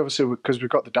especially obviously because we've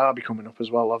got the derby coming up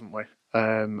as well, haven't we?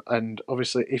 And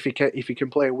obviously, if he can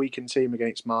play a weakened team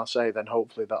against Marseille, then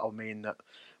hopefully that'll mean that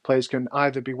players can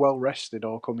either be well rested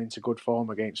or come into good form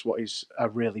against what is a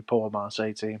really poor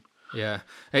Marseille team. Yeah,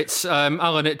 it's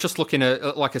Alan. Just looking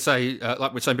at, like I say,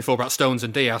 like we were saying before about Stones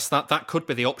and Diaz, that could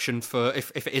be the option for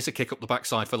if it is a kick up the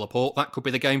backside for Laporte. That could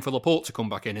be the game for Laporte to come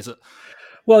back in, is it?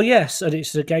 Well, yes, and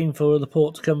it's a game for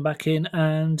Laporte to come back in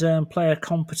and play a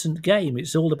competent game.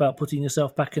 It's all about putting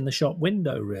yourself back in the shop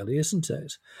window, really, isn't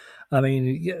it? I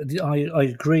mean, I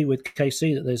agree with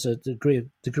KC that there's a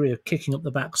degree of kicking up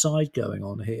the backside going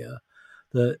on here,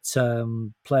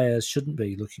 that players shouldn't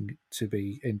be looking to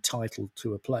be entitled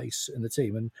to a place in the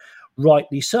team, and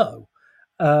rightly so.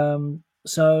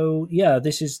 So yeah,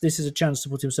 this is a chance to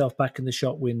put himself back in the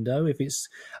shop window.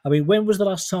 When was the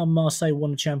last time Marseille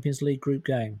won a Champions League group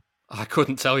game? I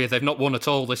couldn't tell you. They've not won at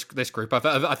all, this group.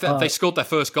 They scored their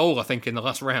first goal, I think, in the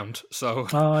last round. So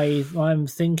I'm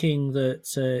thinking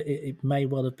that it may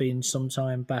well have been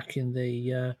sometime back in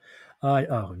the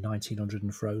 1900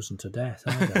 and frozen to death.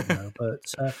 I don't know, but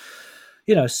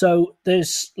so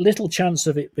there's little chance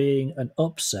of it being an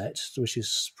upset, which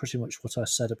is pretty much what I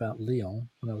said about Lyon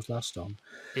when I was last on.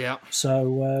 Yeah.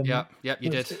 So yeah, you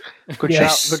did. Good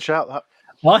shout. That.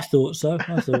 I thought so.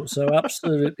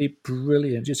 Absolutely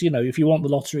brilliant. Just if you want the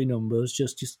lottery numbers,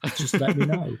 just let me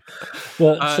know.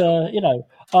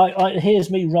 But here's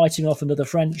me writing off another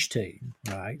French team,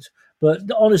 right? But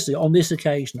honestly, on this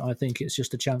occasion, I think it's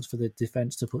just a chance for the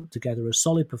defence to put together a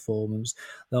solid performance.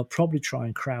 They'll probably try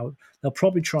and crowd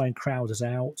us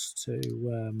out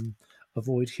to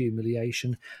avoid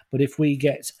humiliation. But if we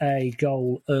get a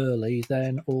goal early,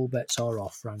 then all bets are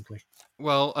off, frankly.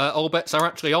 Well, all bets are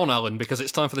actually on, Alan, because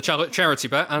it's time for the charity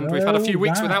bet, and we've had a few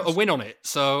weeks without a win on it.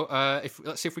 So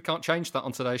let's see if we can't change that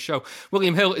on today's show.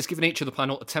 William Hill is giving each of the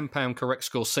panel a £10 correct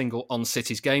score single on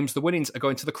City's games. The winnings are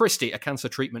going to the Christie, a cancer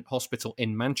treatment hospital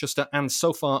in Manchester, and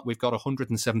so far we've got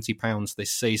 £170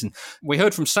 this season. We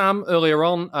heard from Sam earlier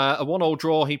on, a 1-1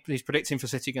 draw. He's predicting for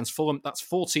City against Fulham. That's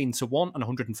 14-1 and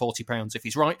 £140 if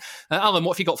he's right. Alan,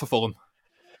 what have you got for Fulham?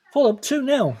 Fulham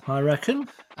 2-0, I reckon.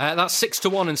 That's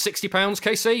 6-1 and £60.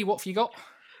 KC, what have you got?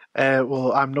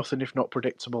 Well, I'm nothing if not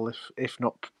predictable, if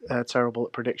not terrible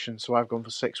at predictions, so I've gone for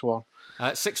 6-1.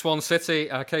 6-1 City.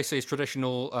 KC's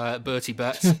traditional Bertie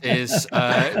bet is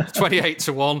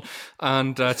 28-1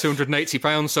 and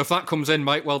 £280. So if that comes in,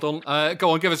 mate, well done. Go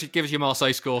on, give us your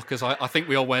Marseille score, because I think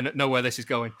we all know where this is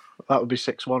going. That would be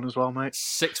 6-1 as well, mate.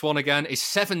 6-1 again is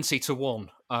 70-1.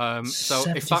 So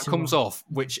if that comes off,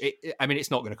 which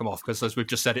it's not going to come off, because as we've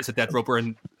just said, it's a dead rubber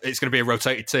and it's going to be a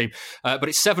rotated team. But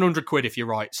it's £700 if you're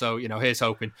right. So here's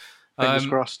hoping. Fingers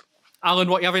crossed. Alan,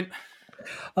 what are you having?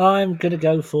 I'm going to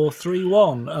go for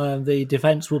 3-1. The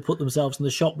defence will put themselves in the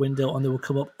shop window and they will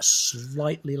come up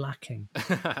slightly lacking.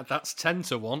 That's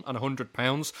 10-1 and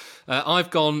 £100. I've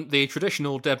gone the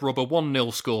traditional dead rubber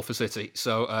 1-0 score for City.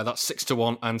 So that's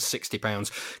 6-1 and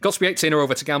 £60. Got to be 18 or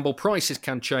over to gamble. Prices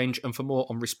can change. And for more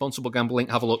on responsible gambling,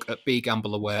 have a look at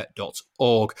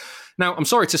begambleaware.org. Now, I'm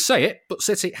sorry to say it, but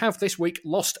City have this week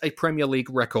lost a Premier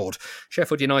League record.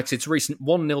 Sheffield United's recent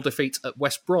 1-0 defeat at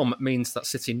West Brom means that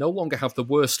City no longer have the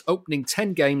worst opening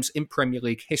 10 games in Premier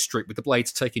League history, with the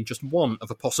Blades taking just one of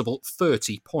a possible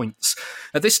 30 points.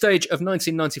 At this stage of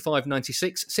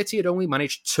 1995-96, City had only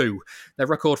managed 2. Their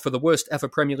record for the worst ever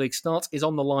Premier League start is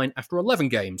on the line after 11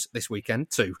 games this weekend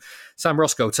too. Sam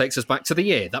Roscoe takes us back to the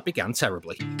year that began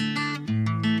terribly.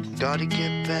 Gotta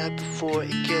get bad before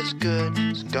it gets good.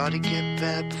 It's gotta get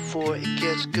bad before it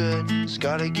gets good. It's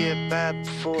gotta get bad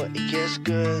before it gets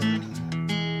good.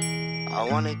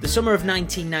 The summer of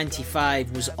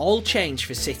 1995 was all change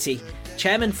for City.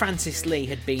 Chairman Francis Lee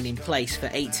had been in place for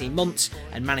 18 months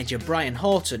and manager Brian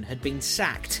Horton had been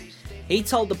sacked. He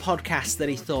told the podcast that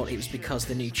he thought it was because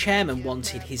the new chairman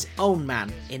wanted his own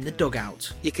man in the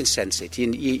dugout. You can sense it.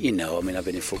 You know, I've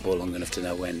been in football long enough to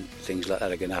know when things like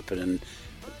that are going to happen,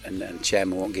 and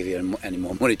chairman won't give you any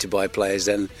more money to buy players,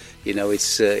 then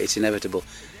it's inevitable.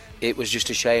 It was just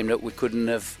a shame that we couldn't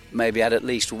have maybe had at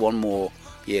least one more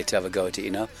year to have a go at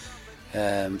it,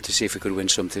 to see if we could win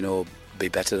something or be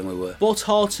better than we were. But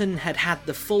Horton had had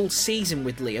the full season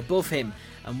with Lee above him,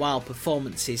 and while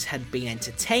performances had been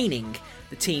entertaining,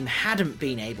 the team hadn't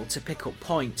been able to pick up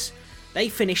points. They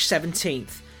finished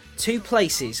 17th, 2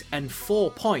 places and 4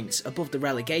 points above the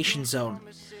relegation zone.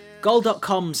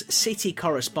 Goal.com's City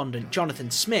correspondent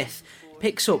Jonathan Smith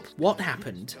picks up what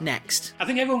happened next. I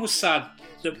think everyone was sad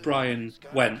that Brian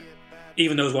went,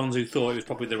 even those ones who thought it was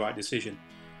probably the right decision.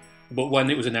 But when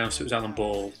it was announced it was Alan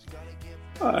Ball,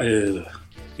 you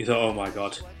thought, oh my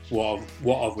God, what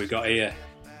have we got here?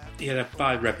 He had a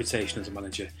bad reputation as a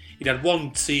manager. He'd had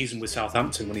one season with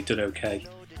Southampton when he'd done okay.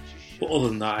 But other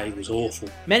than that, he was awful.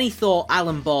 Many thought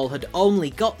Alan Ball had only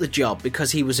got the job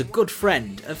because he was a good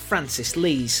friend of Francis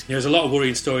Lees. There's a lot of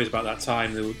worrying stories about that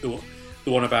time. The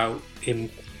one about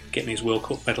him getting his World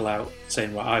Cup medal out,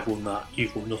 saying, right, I've won that,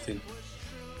 you've won nothing.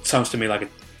 Sounds to me like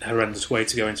a horrendous way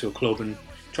to go into a club and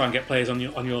try and get players on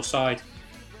your side.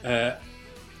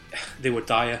 They were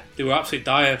dire. They were absolutely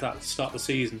dire at the start of the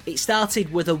season. It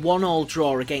started with a 1-1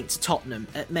 draw against Tottenham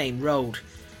at Main Road.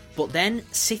 But then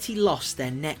City lost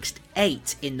their next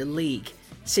 8 in the league,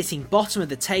 sitting bottom of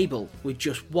the table with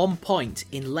just 1 point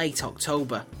in late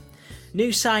October.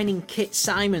 New signing Kit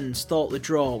Symons thought the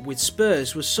draw with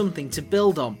Spurs was something to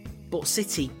build on, but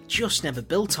City just never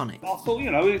built on it. I thought,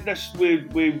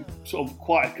 we're sort of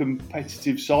quite a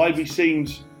competitive side. We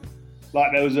seemed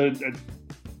like there was a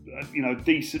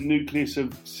decent nucleus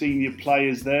of senior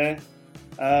players there.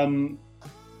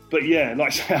 But yeah, like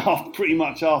I say, pretty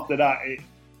much after that,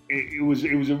 it was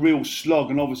a real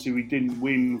slog, and obviously we didn't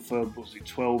win for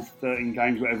 12, 13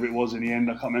 games, whatever it was in the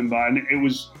end. I can't remember, and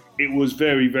it was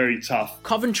very, very tough.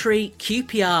 Coventry,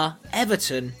 QPR,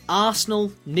 Everton,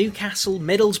 Arsenal, Newcastle,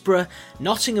 Middlesbrough,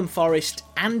 Nottingham Forest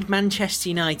and Manchester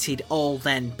United all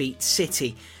then beat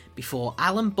City before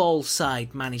Alan Ball's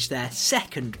side managed their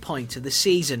second point of the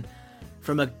season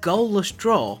from a goalless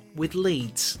draw with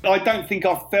Leeds. I don't think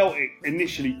I felt it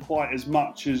initially quite as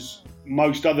much as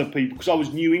most other people because I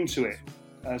was new into it.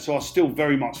 So I was still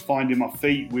very much finding my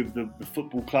feet with the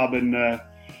football club and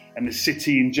the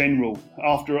city in general.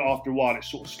 After a while, it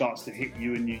sort of starts to hit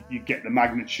you, and you get the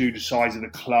magnitude, the size of the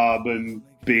club, and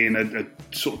being a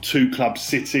sort of two-club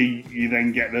city, you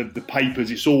then get the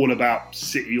papers. It's all about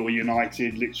City or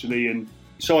United, literally. And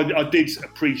so I did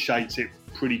appreciate it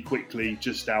pretty quickly,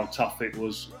 just how tough it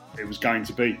was going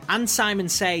to be. And Simon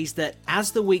says that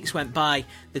as the weeks went by,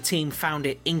 the team found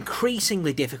it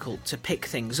increasingly difficult to pick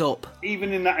things up.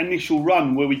 Even in that initial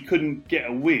run where we couldn't get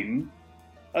a win,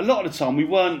 a lot of the time we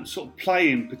weren't sort of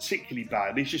playing particularly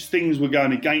bad. It's just things were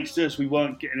going against us. We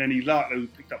weren't getting any luck. We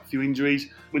picked up a few injuries.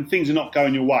 When things are not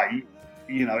going your way,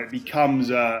 it becomes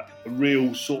a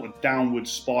real sort of downward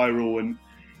spiral, and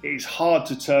it's hard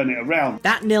to turn it around.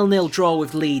 That 0-0 draw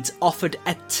with Leeds offered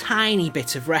a tiny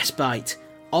bit of respite.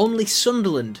 Only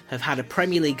Sunderland have had a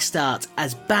Premier League start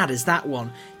as bad as that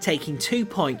one, taking 2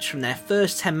 points from their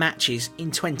first 10 matches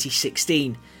in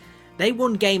 2016. They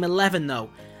won game 11 though,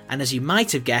 and as you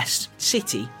might have guessed,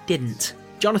 City didn't.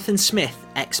 Jonathan Smith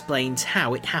explains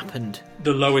how it happened.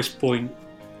 The lowest point,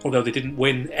 although they didn't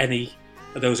win any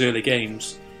of those early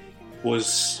games,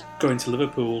 was going to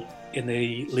Liverpool in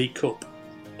the League Cup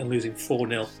and losing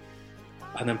 4-0,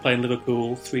 and then playing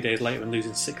Liverpool 3 days later and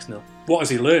losing 6-0. What has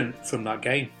he learned from that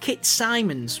game? Kit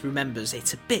Symons remembers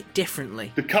it a bit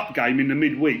differently. The cup game in the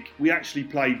midweek, we actually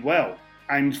played well.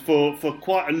 And for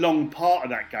quite a long part of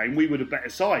that game, we were the better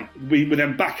side. We were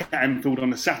then back at Anfield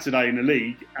on a Saturday in the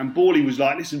league, and Borley was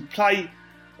like, listen, play,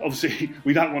 obviously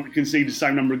we don't want to concede the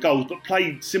same number of goals, but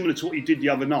play similar to what you did the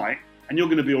other night, and you're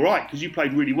going to be all right, because you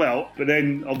played really well. But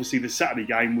then, obviously, the Saturday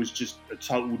game was just a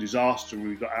total disaster.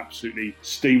 We got absolutely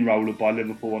steamrolled by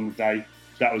Liverpool on the day.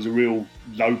 That was a real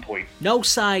low point. No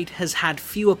side has had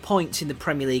fewer points in the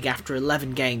Premier League after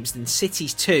 11 games than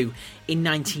City's 2 in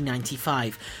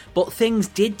 1995. But things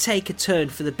did take a turn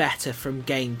for the better from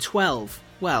game 12.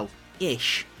 Well,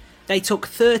 ish. They took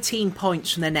 13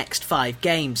 points from their next 5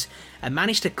 games and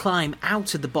managed to climb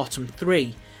out of the bottom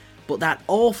 3. But that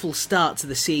awful start to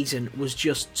the season was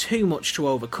just too much to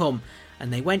overcome,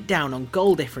 and they went down on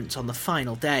goal difference on the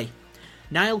final day.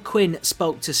 Niall Quinn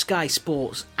spoke to Sky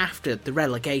Sports after the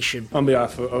relegation. On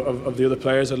behalf of the other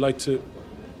players, I'd like to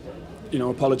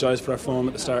apologise for our form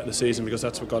at the start of the season, because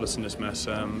that's what got us in this mess.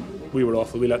 We were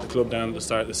awful. We let the club down at the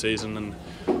start of the season, and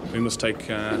we must take,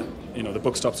 the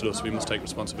buck stops with us. We must take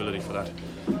responsibility for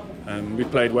that. We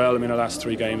played well. I mean, our last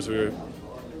 3 games we were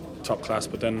top class,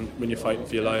 but then when you're fighting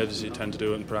for your lives, you tend to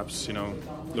do it, and perhaps,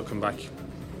 looking back,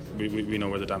 we know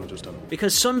where the damage was done.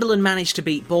 Because Sunderland managed to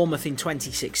beat Bournemouth in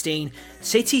 2016,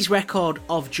 City's record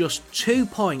of just 2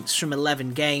 points from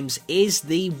 11 games is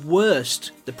the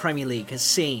worst the Premier League has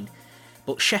seen.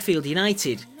 But Sheffield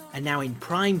United are now in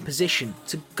prime position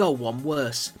to go one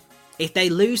worse. If they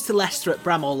lose to Leicester at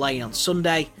Bramall Lane on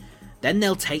Sunday, then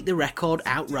they'll take the record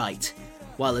outright,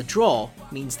 while a draw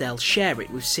means they'll share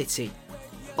it with City.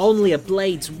 Only a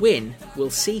Blades win will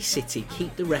see City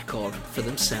keep the record for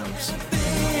themselves.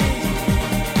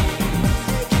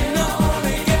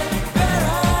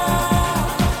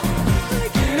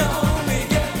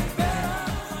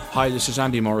 Hi, this is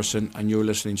Andy Morrison, and you're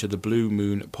listening to the Blue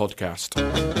Moon Podcast.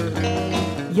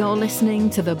 You're listening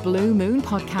to the Blue Moon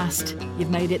Podcast. You've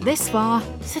made it this far,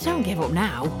 so don't give up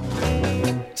now.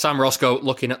 Sam Roscoe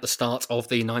looking at the start of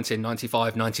the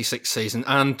 1995-96 season,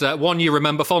 and one you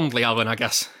remember fondly, Alan, I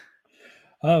guess.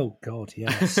 Oh, God,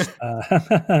 yes.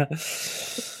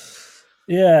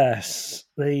 Yes,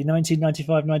 the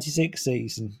 1995-96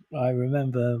 season. I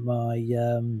remember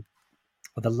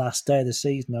the last day of the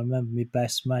season, I remember my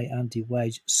best mate, Andy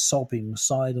Wage, sobbing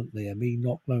silently and me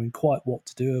not knowing quite what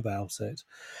to do about it.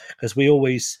 Because we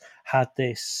always had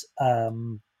this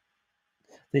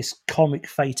this comic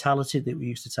fatality that we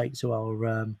used to take to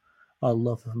our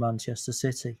love of Manchester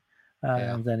City.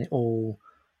 And then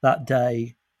that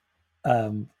day,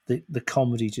 the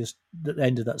comedy just, at the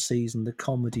end of that season, the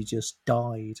comedy just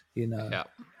died, you know. Yeah.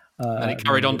 And it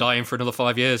carried on dying for another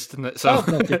 5 years, didn't it? So,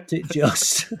 it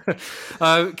just.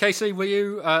 Casey, were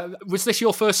you? Was this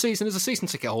your first season as a season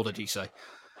ticket holder? Do you say?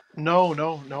 No.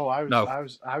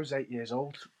 I was 8 years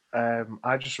old.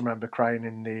 I just remember crying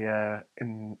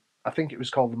in I think it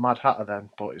was called the Mad Hatter then,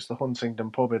 but it's the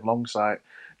Huntingdon pub in Longsight.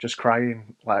 Just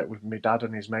crying like with my dad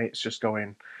and his mates, just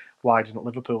going, "Why didn't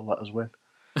Liverpool let us win?"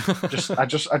 I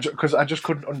just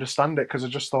couldn't understand it because I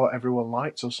just thought everyone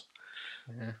liked us.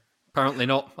 Yeah. Apparently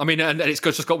not. I mean, and it's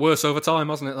just got worse over time,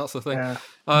 hasn't it? That's the thing. Yeah.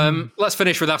 Let's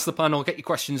finish with Ask the Panel. Get your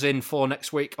questions in for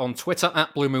next week on Twitter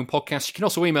at Blue Moon Podcast. You can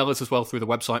also email us as well through the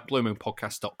website,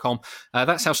 bluemoonpodcast.com.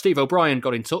 That's how Steve O'Brien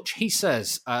got in touch. He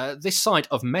says, this side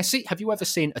of Messi, have you ever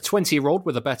seen a 20-year-old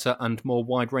with a better and more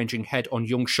wide-ranging head on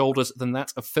young shoulders than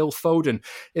that of Phil Foden?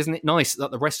 Isn't it nice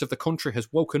that the rest of the country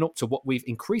has woken up to what we've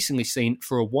increasingly seen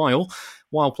for a while?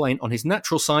 While playing on his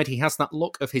natural side, he has that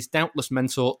look of his doubtless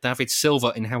mentor, David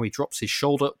Silva, in how he drops his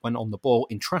shoulder when on the ball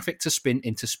in traffic to spin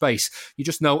into space. You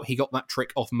just know he got that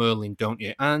trick off Merlin, don't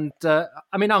you? And,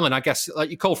 I mean, Alan, I guess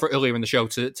you called for it earlier in the show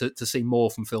to see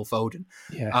more from Phil Foden.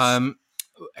 Yes.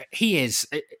 He is.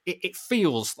 It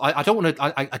feels. I don't want to.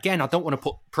 I don't want to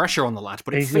put pressure on the lad,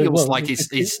 but it feels like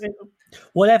he's.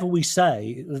 Whatever we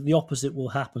say, the opposite will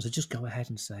happen. So just go ahead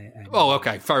and say it. Anyway. Oh,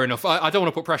 okay, fair enough. I don't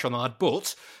want to put pressure on the lad,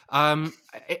 but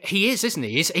he is, isn't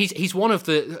he? He's one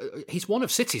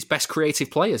of City's best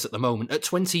creative players at the moment at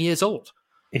 20 years old.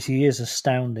 He is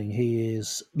astounding. He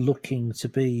is looking to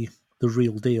be the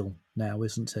real deal now,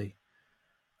 isn't he?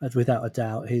 Without a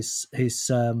doubt, I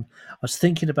was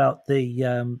thinking about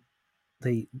the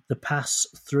pass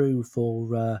through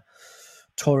for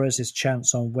Torres'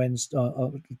 chance on Wednesday,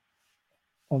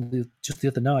 just the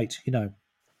other night, you know,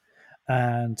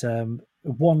 and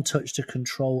one touch to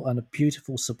control and a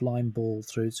beautiful sublime ball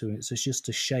through to it. So it's just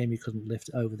a shame he couldn't lift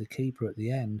it over the keeper at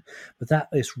the end. But that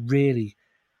is really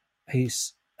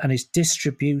his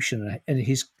distribution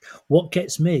and what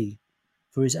gets me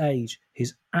for his age,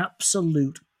 his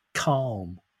absolute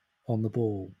calm on the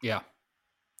ball. Yeah.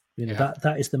 You know,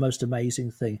 that is the most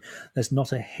amazing thing. There's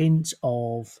not a hint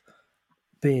of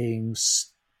being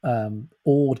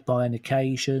awed by an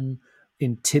occasion,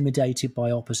 intimidated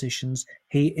by oppositions.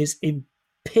 He is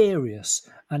imperious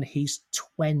and he's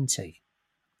 20.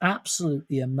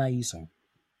 Absolutely amazing.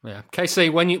 Yeah,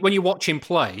 KC, when you watch him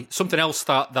play, something else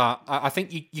that I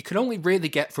think you can only really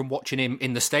get from watching him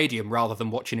in the stadium rather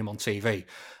than watching him on TV.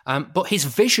 But his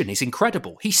vision is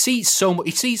incredible. He sees so much.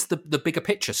 He sees the bigger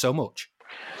picture so much.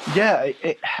 Yeah,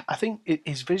 I think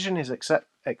his vision is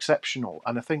exceptional,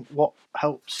 and I think what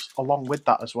helps along with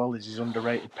that as well is his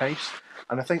underrated pace.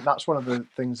 And I think that's one of the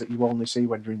things that you only see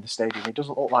when you're in the stadium. He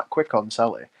doesn't look like quick on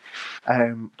telly,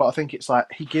 but I think it's like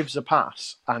he gives a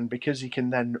pass, and because he can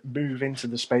then move into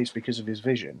the space because of his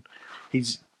vision,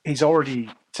 he's already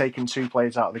taken two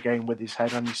players out of the game with his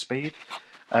head and his speed.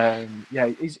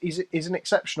 He's an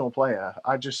exceptional player.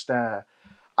 I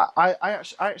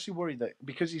actually worry that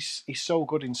because he's so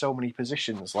good in so many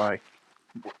positions, like,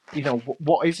 you know,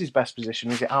 what is his best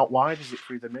position? Is it out wide? Is it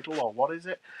through the middle, or what is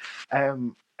it?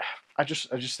 I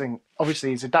just think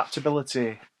obviously his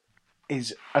adaptability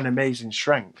is an amazing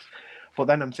strength, but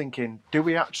then I'm thinking, do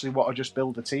we actually want to just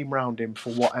build a team around him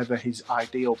for whatever his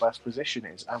ideal best position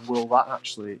is, and will that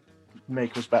actually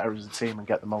make us better as a team and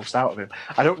get the most out of him?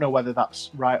 I don't know whether that's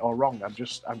right or wrong. I'm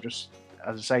just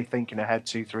as I say, thinking ahead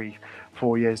 2, 3,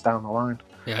 4 years down the line.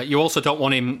 Yeah, you also don't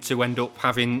want him to end up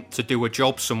having to do a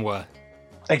job somewhere.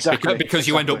 Exactly. Because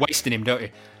you end up wasting him, don't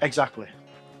you? Exactly.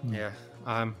 Yeah.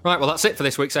 Right, well, that's it for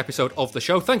this week's episode of the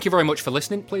show. Thank you very much for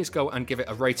listening. Please go and give it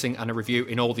a rating and a review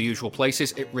in all the usual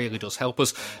places. It really does help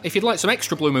us. If you'd like some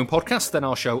extra Blue Moon podcasts, then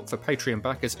our show for Patreon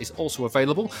backers is also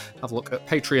available. Have a look at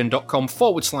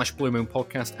patreon.com/Blue Moon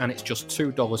podcast, and it's just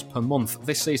 $2 per month.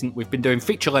 This season, we've been doing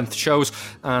feature-length shows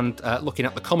and looking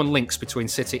at the common links between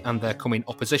City and their coming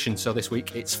opposition. So this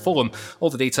week, it's Fulham. All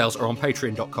the details are on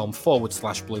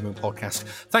patreon.com/Blue Moon podcast.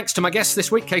 Thanks to my guests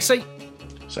this week, KC.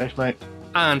 Safe, mate.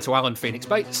 And to Alan Phoenix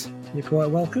Bates. You're quite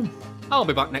welcome. I'll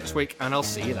be back next week, and I'll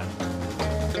see you then.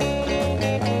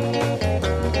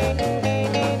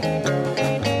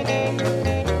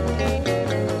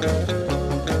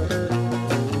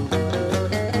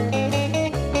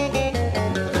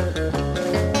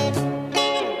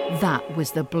 That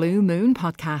was the Blue Moon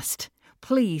Podcast.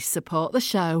 Please support the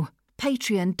show.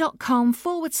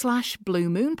 Patreon.com/Blue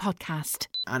Moon Podcast.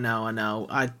 I know.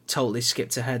 I totally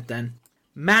skipped ahead then.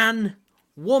 Man,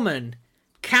 woman,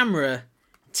 camera,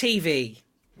 TV,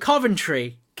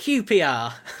 Coventry,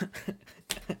 QPR.